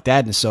stuff like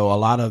that. And so a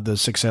lot of the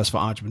successful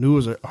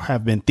entrepreneurs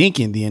have been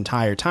thinking the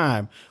entire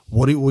time,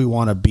 what do we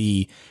want to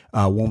be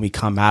when we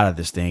come out of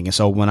this thing? And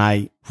so when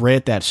I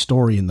read that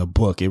story in the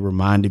book, it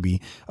reminded me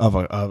of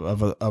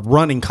a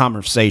running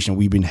conversation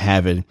we've been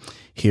having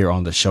here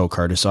on the show,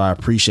 Curtis. So I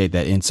appreciate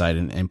that insight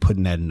and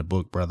putting that in the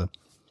book, brother.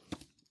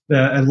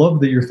 I love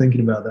that you're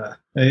thinking about that.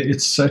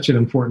 It's such an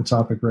important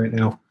topic right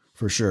now.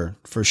 For sure.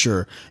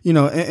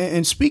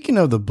 And speaking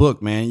of the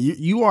book, man,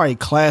 you are a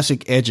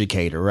classic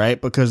educator,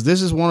 right? Because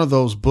this is one of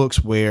those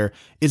books where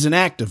it's an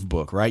active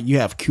book, right? You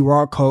have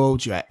QR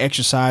codes, you have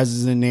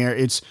exercises in there.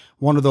 It's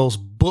one of those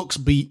books,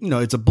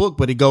 it's a book,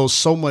 but it goes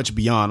so much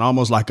beyond,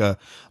 almost like a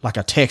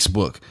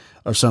textbook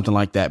or something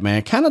like that,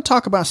 man. Kind of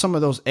talk about some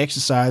of those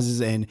exercises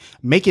and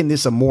making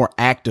this a more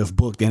active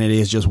book than it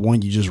is just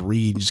one you just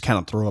read and just kind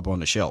of throw up on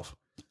the shelf.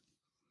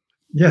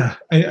 Yeah,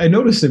 I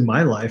noticed in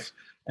my life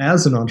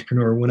as an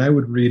entrepreneur, when I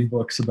would read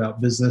books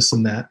about business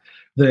and that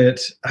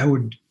I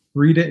would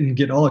read it and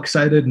get all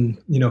excited and,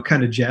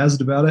 kind of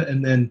jazzed about it,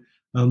 and then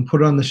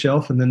put it on the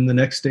shelf. And then the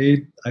next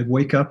day I'd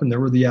wake up and there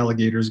were the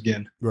alligators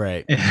again.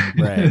 Right.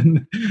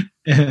 And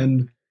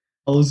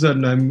all of a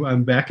sudden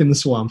I'm back in the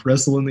swamp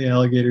wrestling the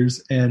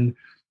alligators. And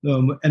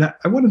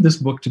I wanted this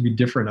book to be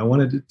different. I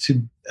wanted it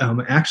to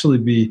actually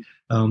be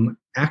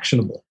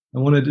actionable. I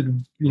wanted it to,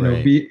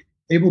 be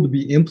able to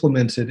be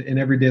implemented in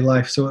everyday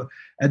life. So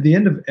at the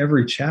end of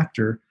every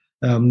chapter,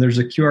 there's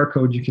a QR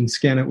code. You can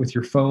scan it with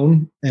your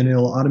phone and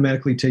it'll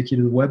automatically take you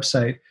to the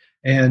website.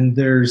 And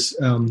there's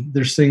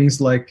things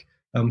like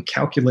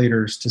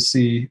calculators to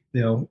see,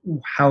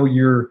 how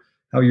your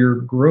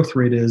growth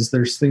rate is.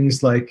 There's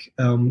things like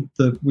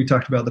we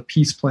talked about the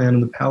peace plan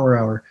and the power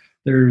hour.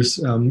 There's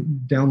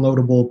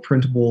downloadable,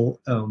 printable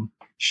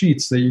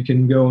sheets that you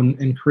can go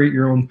and create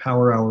your own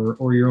power hour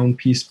or your own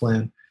peace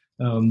plan.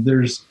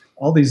 There's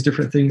all these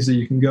different things that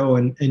you can go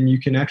and you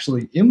can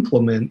actually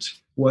implement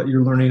what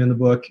you're learning in the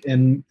book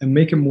and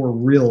make it more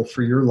real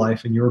for your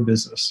life and your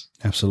business.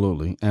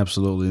 Absolutely.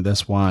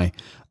 That's why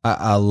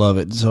I love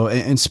it. So,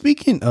 and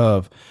speaking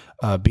of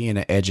being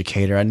an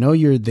educator, I know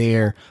you're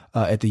there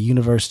at the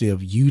University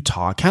of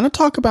Utah. Kind of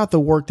talk about the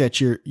work that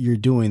you're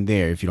doing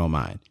there, if you don't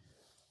mind.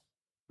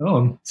 Oh,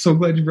 I'm so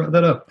glad you brought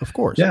that up. Of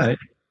course. Yeah,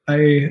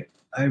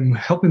 I'm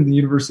helping the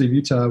University of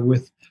Utah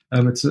with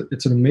it's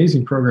an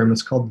amazing program.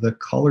 It's called the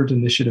Collard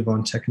Initiative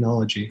on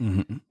Technology.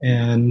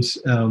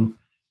 Mm-hmm.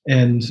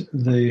 And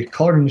the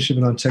Collard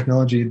Initiative on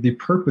Technology, the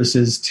purpose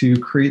is to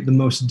create the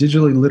most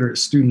digitally literate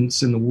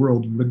students in the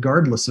world,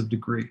 regardless of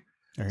degree.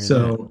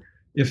 So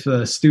if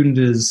a student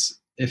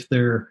if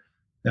they're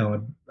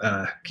a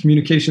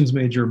communications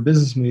major, a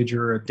business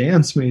major, a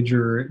dance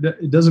major,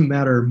 it doesn't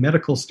matter,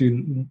 medical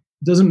student,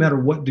 it doesn't matter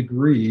what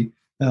degree,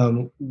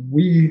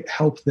 we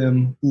help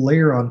them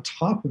layer on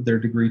top of their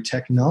degree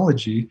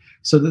technology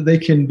so that they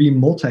can be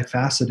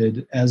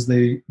multifaceted as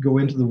they go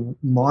into the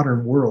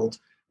modern world.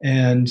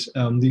 And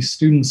these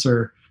students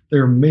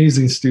they're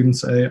amazing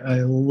students. I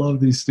love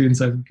these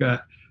students. I've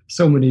got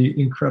so many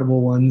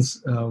incredible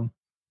ones.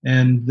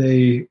 And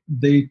they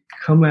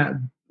come at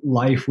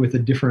life with a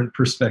different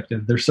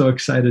perspective. They're so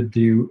excited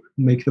to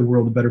make the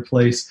world a better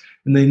place.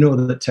 And they know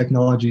that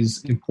technology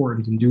is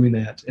important in doing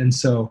that. And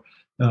so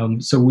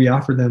we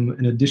offer them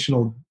an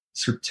additional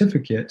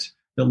certificate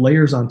that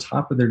layers on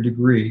top of their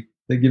degree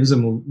that gives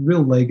them a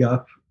real leg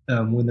up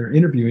when they're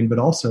interviewing, but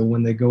also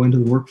when they go into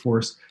the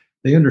workforce,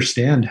 they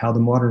understand how the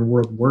modern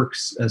world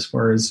works as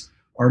far as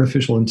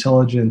artificial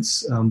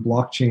intelligence,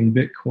 blockchain,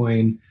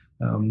 Bitcoin,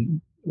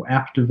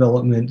 app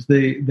development.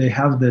 They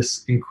have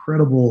this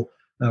incredible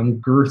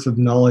girth of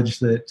knowledge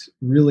that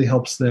really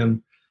helps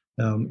them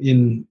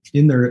in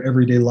their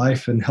everyday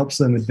life and helps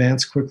them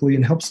advance quickly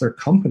and helps their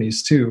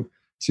companies too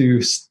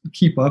to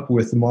keep up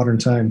with the modern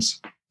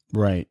times.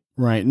 Right.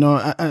 No,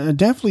 I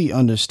definitely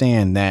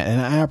understand that. And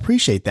I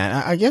appreciate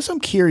that. I guess I'm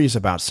curious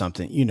about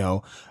something,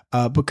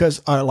 because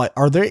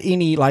are there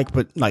any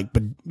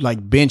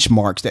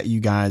benchmarks that you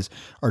guys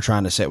are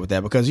trying to set with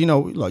that? Because,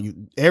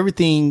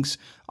 everything's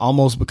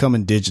almost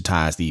becoming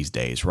digitized these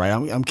days, right?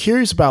 I'm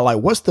curious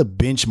about what's the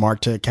benchmark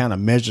to kind of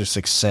measure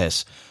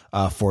success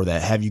for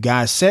that? Have you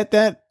guys set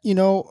that,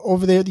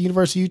 over there at the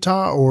University of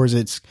Utah, or is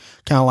it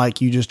kind of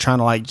like you just trying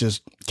to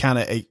just kind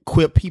of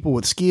equip people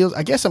with skills?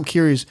 I guess I'm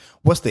curious,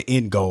 what's the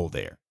end goal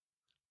there?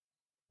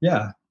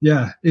 Yeah.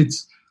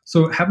 It's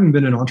so having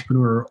been an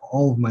entrepreneur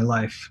all of my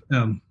life,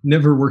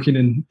 never working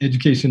in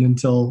education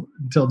until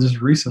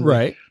just recently.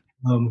 Right.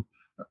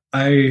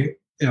 I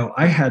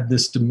I had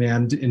this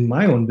demand in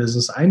my own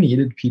business. I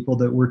needed people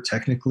that were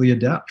technically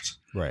adept.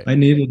 Right. I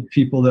needed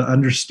people that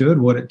understood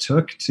what it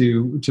took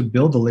to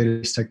build the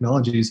latest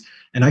technologies,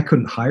 and I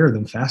couldn't hire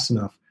them fast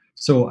enough.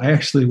 So I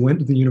actually went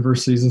to the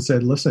universities and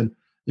said, listen,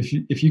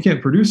 if you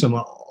can't produce them,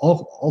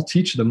 I'll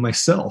teach them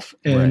myself.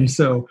 And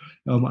so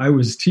I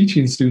was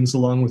teaching students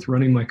along with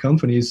running my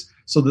companies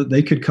so that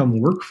they could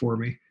come work for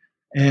me.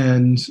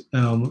 And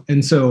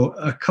so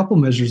a couple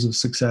measures of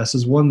success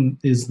is, one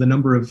is the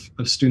number of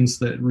students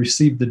that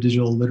receive the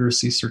digital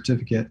literacy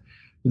certificate.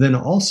 But then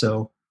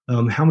also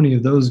how many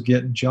of those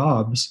get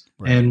jobs,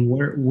 and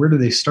where do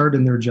they start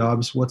in their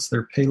jobs? What's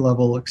their pay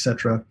level, et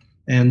cetera?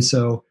 And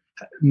so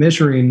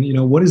measuring,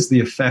 what is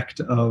the effect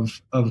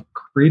of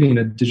creating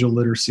a digital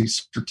literacy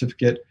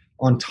certificate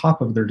on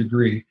top of their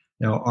degree?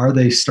 Are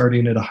they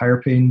starting at a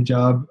higher paying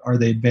job? Are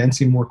they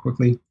advancing more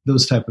quickly?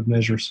 Those type of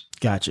measures.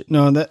 Gotcha.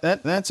 No,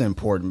 that's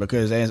important,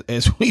 because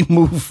as we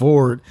move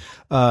forward,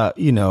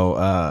 in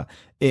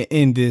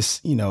this,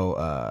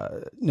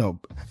 because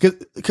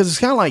it's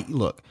kind of like,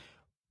 look,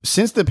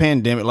 since the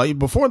pandemic, like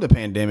before the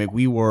pandemic,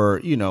 we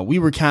were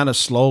kind of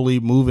slowly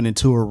moving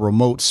into a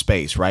remote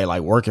space, right?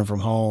 Like working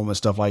from home and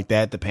stuff like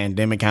that. The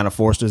pandemic kind of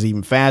forced us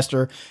even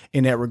faster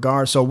in that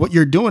regard. So what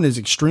you're doing is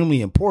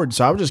extremely important.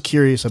 So I was just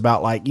curious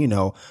about, like,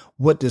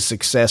 what does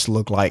success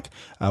look like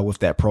with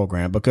that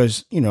program?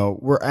 Because,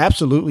 we're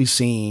absolutely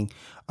seeing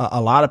a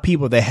lot of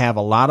people that have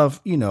a lot of,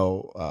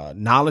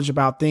 knowledge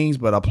about things,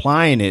 but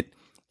applying it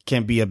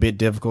can be a bit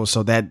difficult.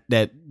 So that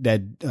the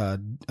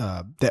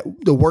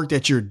work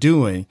that you're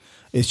doing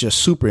is just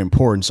super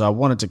important. So I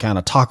wanted to kind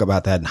of talk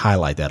about that and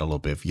highlight that a little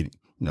bit,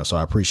 so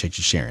I appreciate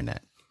you sharing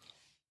that.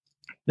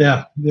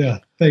 Yeah.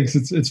 Thanks.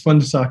 It's fun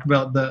to talk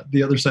about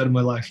the other side of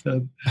my life.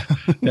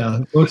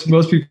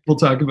 Most people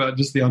talk about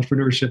just the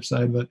entrepreneurship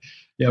side, but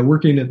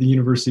working at the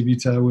University of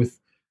Utah with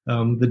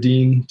the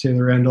dean,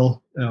 Taylor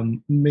Randall,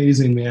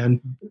 amazing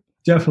man,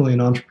 definitely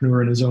an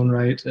entrepreneur in his own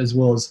right, as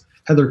well as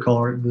Heather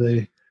Collard,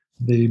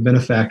 the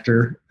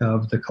benefactor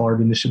of the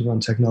Collard Initiative on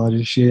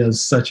Technology. She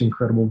has such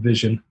incredible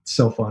vision. It's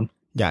so fun.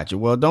 Gotcha.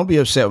 Well, don't be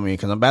upset with me,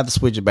 because I'm about to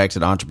switch it back to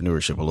the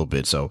entrepreneurship a little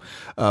bit. So,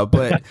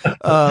 but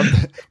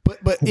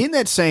in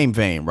that same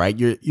vein, right?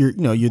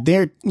 You're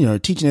there,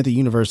 teaching at the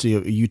University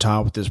of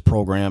Utah with this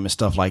program and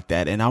stuff like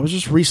that. And I was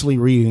just recently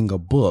reading a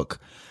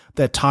book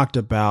that talked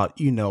about,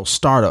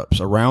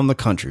 startups around the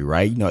country,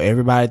 right?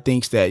 Everybody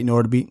thinks that in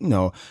order to be,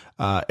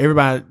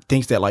 everybody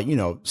thinks that, like,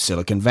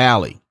 Silicon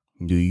Valley,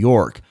 New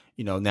York.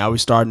 Now we're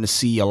starting to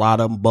see a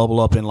lot of them bubble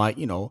up in, like,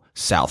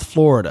 South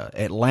Florida,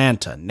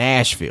 Atlanta,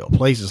 Nashville,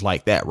 places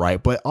like that,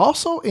 right? But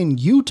also in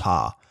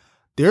Utah,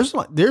 there's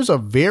a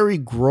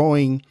very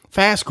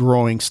fast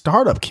growing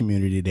startup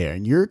community there,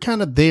 and you're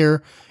kind of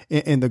there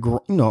in the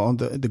on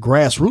the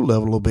grassroots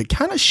level a little bit.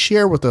 Kind of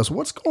share with us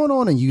what's going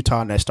on in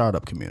Utah in that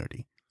startup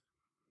community.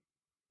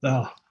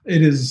 Oh,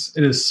 it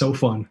is so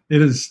fun.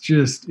 It is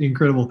just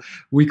incredible.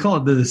 We call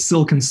it the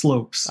Silicon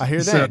Slopes. I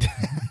hear that.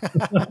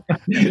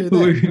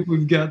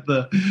 We've got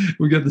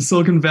the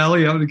Silicon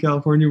Valley out in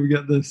California. We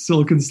got the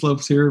Silicon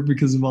Slopes here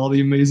because of all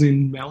the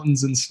amazing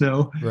mountains and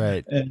snow.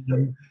 Right.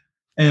 And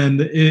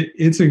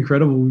it's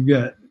incredible. We've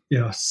got,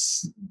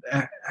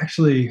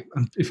 actually,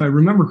 if I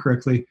remember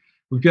correctly,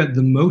 we've got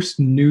the most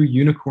new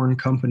unicorn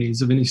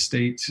companies of any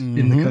state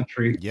in the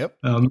country. Yep.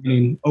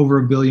 Meaning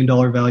over $1 billion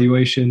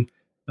valuation.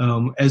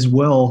 As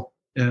well,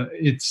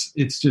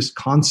 it's just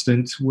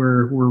constant.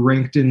 We're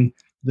ranked in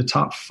the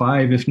top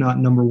 5, if not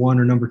number 1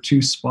 or number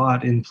 2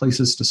 spot in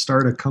places to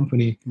start a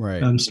company, right?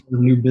 Start a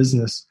new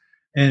business,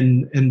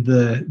 and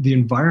the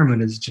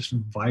environment is just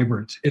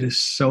vibrant. It is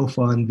so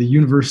fun. The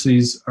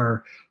universities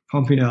are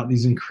pumping out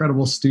these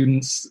incredible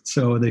students,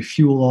 so they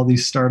fuel all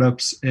these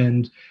startups.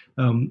 And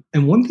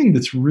one thing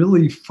that's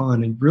really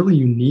fun and really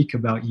unique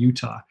about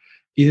Utah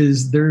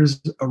is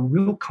there's a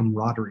real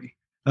camaraderie.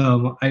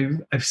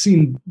 I've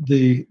seen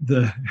the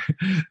a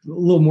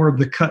little more of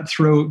the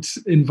cutthroat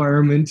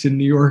environment in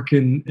New York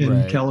and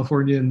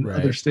California and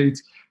other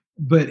states,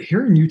 but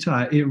here in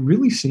Utah, it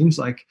really seems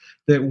like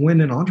that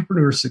when an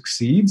entrepreneur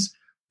succeeds,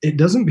 it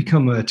doesn't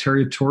become a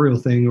territorial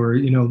thing or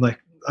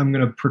like I'm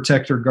going to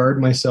protect or guard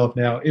myself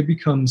now. It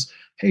becomes,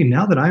 hey,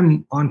 now that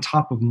I'm on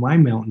top of my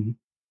mountain,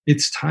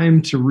 it's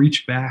time to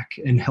reach back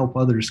and help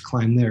others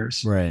climb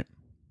theirs. Right.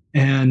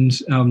 And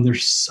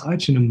there's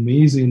such an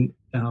amazing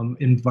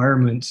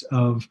environment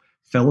of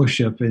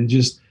fellowship and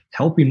just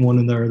helping one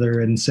another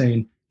and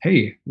saying,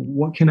 hey,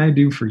 what can I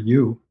do for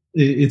you?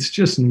 It's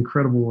just an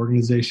incredible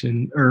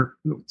organization, or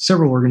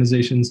several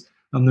organizations.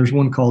 There's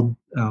one called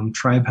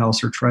Tribe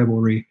House or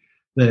Tribalry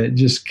that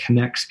just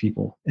connects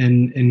people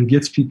and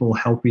gets people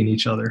helping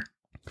each other.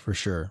 For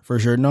sure.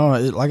 No,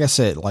 like I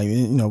said,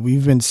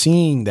 we've been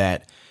seeing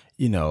that,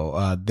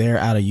 they're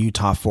out of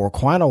Utah for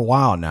quite a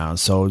while now.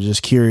 So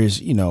just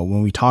curious,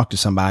 when we talk to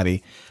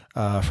somebody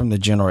from the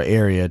general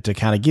area to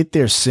kind of get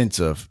their sense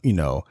of,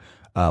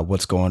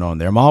 what's going on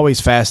there. I'm always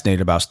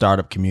fascinated about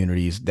startup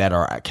communities that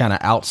are kind of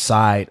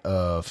outside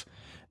of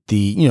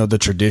the, the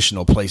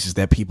traditional places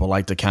that people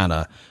like to kind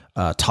of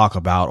talk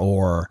about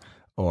or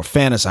or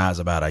fantasize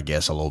about, I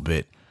guess, a little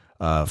bit.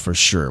 For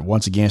sure.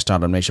 Once again,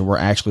 Startup Nation, we're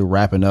actually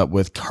wrapping up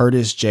with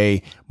Curtis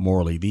J.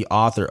 Morley, the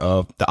author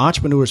of The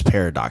Entrepreneur's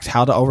Paradox,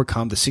 How to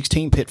Overcome the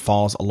 16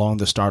 Pitfalls Along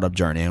the Startup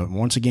Journey. And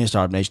once again,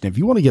 Startup Nation, if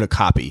you want to get a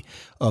copy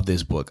of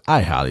this book,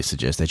 I highly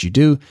suggest that you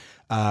do.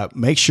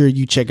 Make sure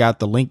you check out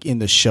the link in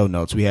the show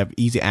notes. We have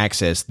easy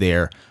access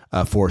there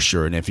for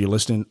sure. And if you're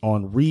listening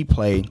on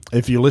replay,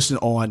 if you're listening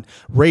on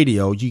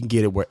radio, you can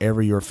get it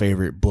wherever your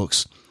favorite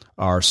books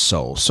are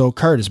sold. So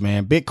Curtis,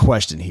 man, big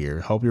question here.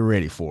 Hope you're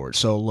ready for it.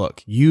 So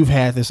look, you've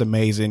had this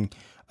amazing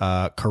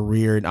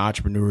career in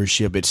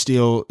entrepreneurship. It's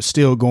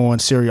still going,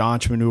 serial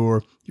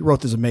entrepreneur. You wrote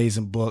this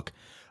amazing book.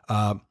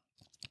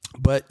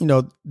 But you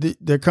know,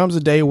 there comes a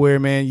day where,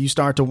 man, you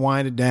start to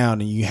wind it down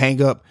and you hang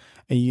up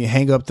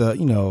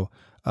the,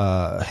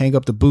 hang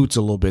up the boots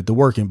a little bit, the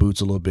working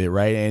boots a little bit.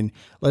 Right. And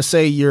let's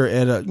say you're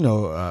at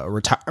a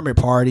retirement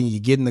party,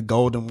 you get in the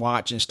golden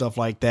watch and stuff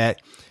like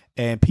that.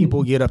 And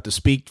people get up to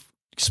speak,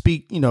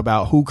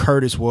 about who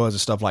Curtis was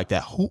and stuff like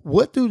that.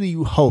 What do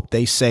you hope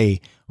they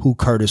say who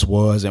Curtis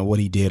was and what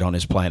he did on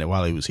this planet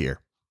while he was here?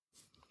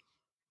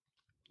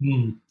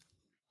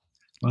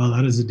 Well,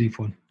 that is a deep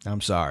one.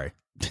 I'm sorry.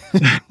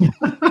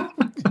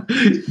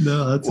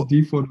 No, that's a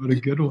deep one, but a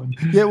good one.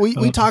 Yeah,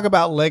 we talk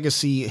about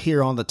legacy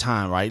here on the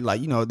time, right?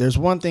 Like, there's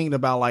one thing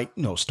about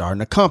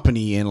starting a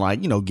company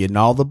and getting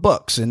all the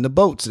books and the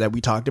boats that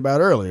we talked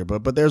about earlier.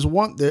 But there's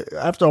one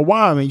after a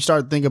while, you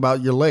start to think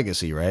about your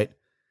legacy, right?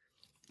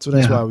 So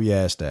that's why we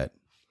asked that.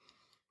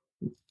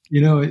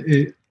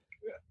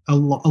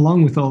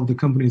 Along with all of the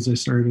companies I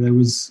started, I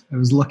was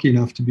lucky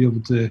enough to be able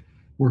to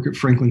work at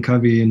Franklin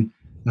Covey and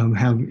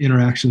have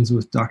interactions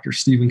with Dr.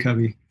 Stephen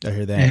Covey. I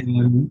hear that.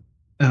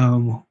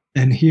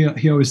 And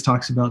he always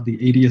talks about the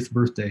 80th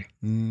birthday.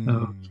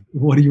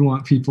 What do you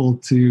want people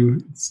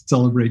to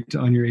celebrate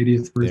on your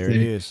 80th birthday? There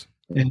it is.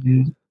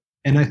 And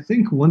I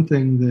think one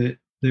thing that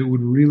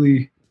would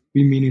really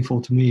be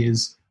meaningful to me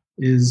is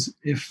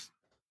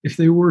if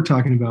they were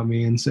talking about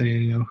me and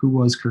saying, who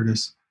was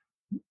Curtis?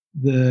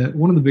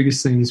 One of the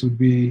biggest things would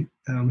be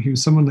he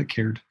was someone that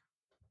cared.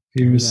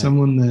 He was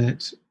someone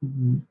that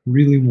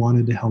really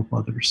wanted to help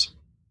others.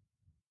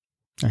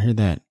 I hear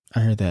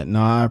that.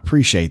 No, I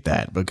appreciate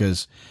that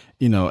because,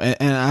 and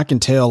I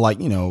can tell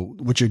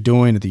what you're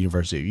doing at the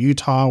University of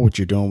Utah, what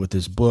you're doing with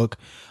this book.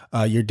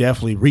 You're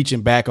definitely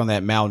reaching back on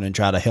that mountain and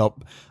try to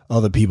help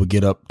other people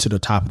get up to the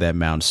top of that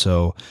mountain.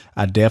 So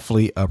I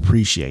definitely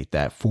appreciate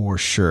that for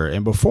sure.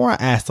 And before I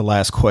ask the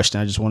last question,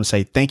 I just want to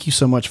say thank you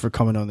so much for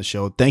coming on the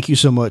show. Thank you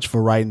so much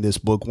for writing this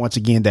book. Once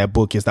again, that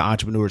book is The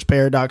Entrepreneur's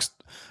Paradox,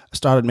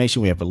 Startup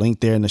Nation. We have a link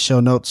there in the show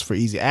notes for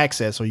easy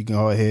access, so you can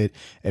go ahead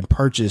and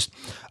purchase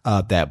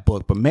that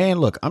book. But man,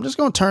 look, I'm just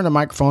going to turn the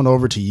microphone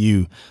over to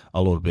you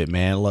a little bit,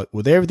 man. Look,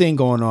 with everything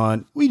going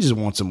on, we just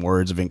want some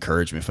words of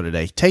encouragement for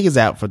today. Take us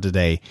out for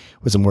today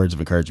with some words of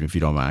encouragement, if you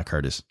don't mind,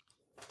 Curtis.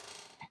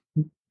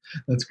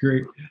 That's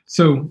great.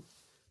 So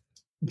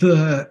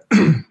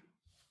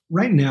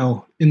right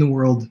now in the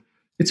world,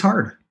 it's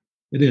hard.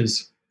 It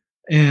is.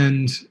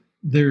 And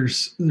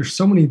there's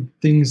so many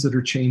things that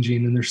are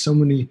changing, and there's so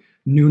many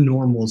new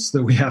normals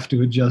that we have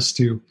to adjust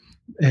to.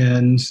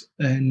 And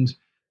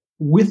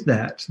with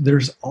that,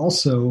 there's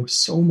also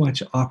so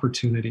much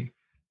opportunity.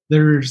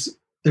 There's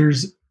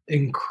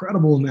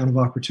incredible amount of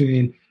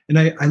opportunity. And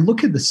I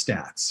look at the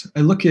stats. I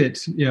look at,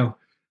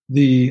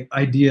 the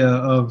idea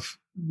of,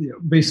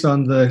 based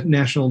on the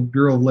National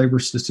Bureau of Labor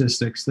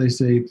Statistics, they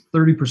say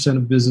 30%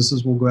 of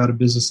businesses will go out of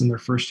business in their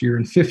first year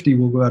and 50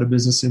 will go out of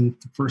business in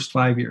the first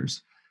 5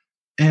 years.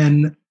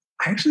 And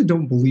I actually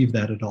don't believe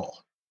that at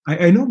all.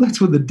 I know that's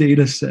what the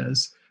data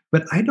says,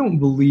 but I don't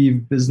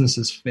believe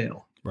businesses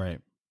fail. Right.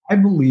 I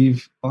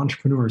believe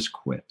entrepreneurs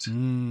quit.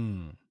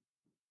 And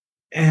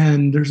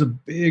there's a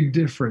big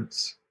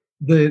difference.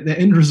 The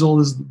end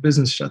result is the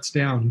business shuts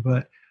down,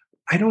 but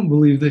I don't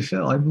believe they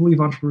fail. I believe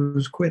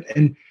entrepreneurs quit,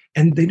 and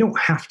they don't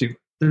have to.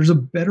 There's a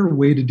better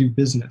way to do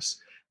business.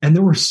 And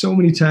there were so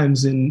many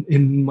times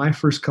in my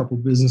first couple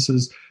of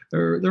businesses,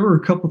 there were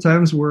a couple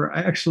times where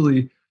I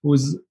actually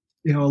was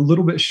a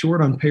little bit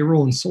short on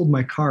payroll and sold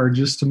my car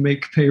just to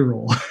make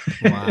payroll.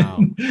 Wow.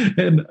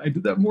 and I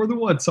did that more than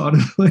once,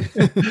 honestly.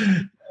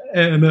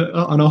 And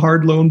on a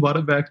hard loan, bought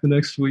it back the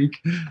next week.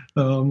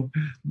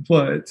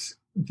 But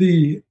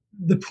the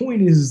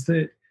point is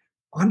that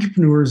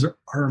entrepreneurs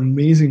are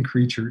amazing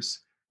creatures.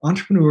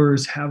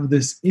 Entrepreneurs have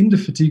this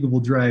indefatigable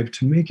drive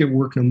to make it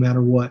work no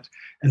matter what.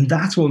 And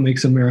that's what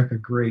makes America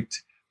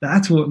great.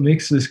 That's what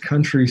makes this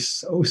country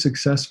so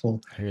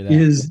successful,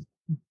 is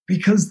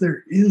because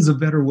there is a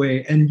better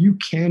way, and you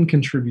can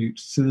contribute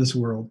to this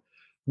world.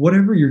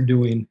 Whatever you're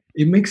doing,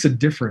 it makes a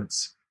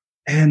difference.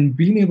 And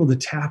being able to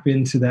tap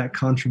into that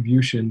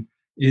contribution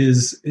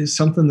is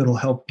something that'll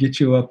help get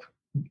you up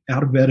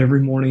out of bed every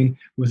morning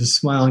with a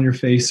smile on your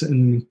face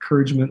and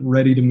encouragement,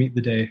 ready to meet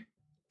the day.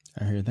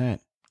 I hear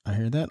that.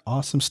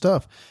 Awesome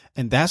stuff.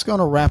 And that's going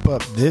to wrap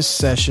up this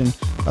session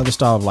of the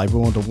Startup Life. We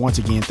want to once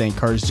again thank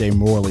Curtis J.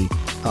 Morley,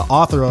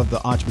 author of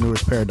The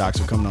Entrepreneur's Paradox,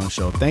 for coming on the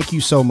show. Thank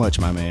you so much,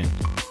 my man.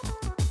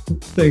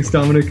 Thanks,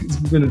 Dominic. It's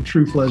been a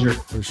true pleasure.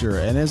 For sure.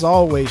 And as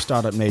always,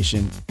 Startup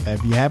Nation,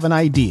 if you have an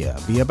idea,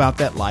 be about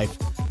that life,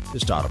 the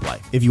startup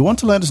life. If you want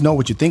to let us know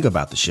what you think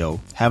about the show,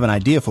 have an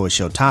idea for a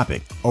show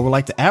topic, or would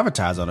like to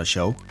advertise on a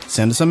show,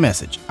 send us a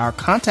message. Our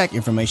contact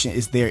information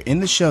is there in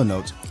the show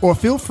notes, or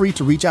feel free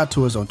to reach out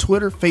to us on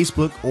Twitter,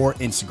 Facebook, or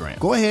Instagram.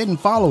 Go ahead and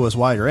follow us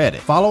while you're at it.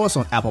 Follow us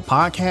on Apple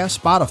Podcasts,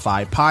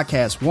 Spotify,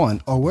 Podcast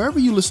One, or wherever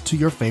you listen to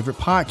your favorite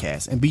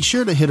podcasts, and be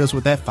sure to hit us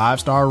with that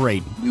 5-star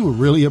rating. We would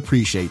really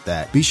appreciate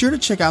that. Be sure to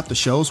check out the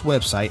show's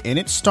website and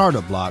its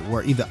startup blog,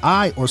 where either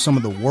I or some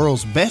of the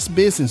world's best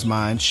business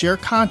minds share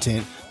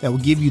content that will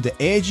give you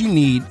the edge you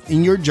need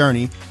in your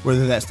journey,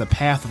 whether that's the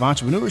path of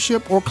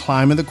entrepreneurship or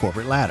climbing the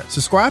corporate ladder.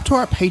 Subscribe to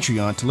our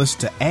Patreon to listen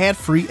to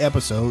ad-free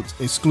episodes,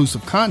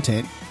 exclusive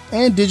content,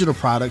 and digital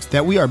products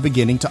that we are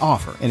beginning to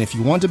offer. And if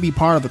you want to be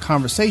part of the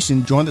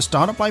conversation, join the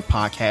Startup Life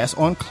podcast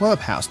on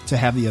Clubhouse to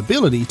have the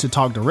ability to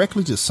talk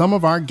directly to some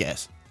of our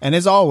guests. And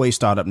as always,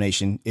 Startup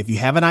Nation, if you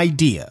have an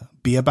idea,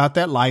 be about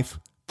that life,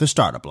 the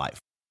startup life.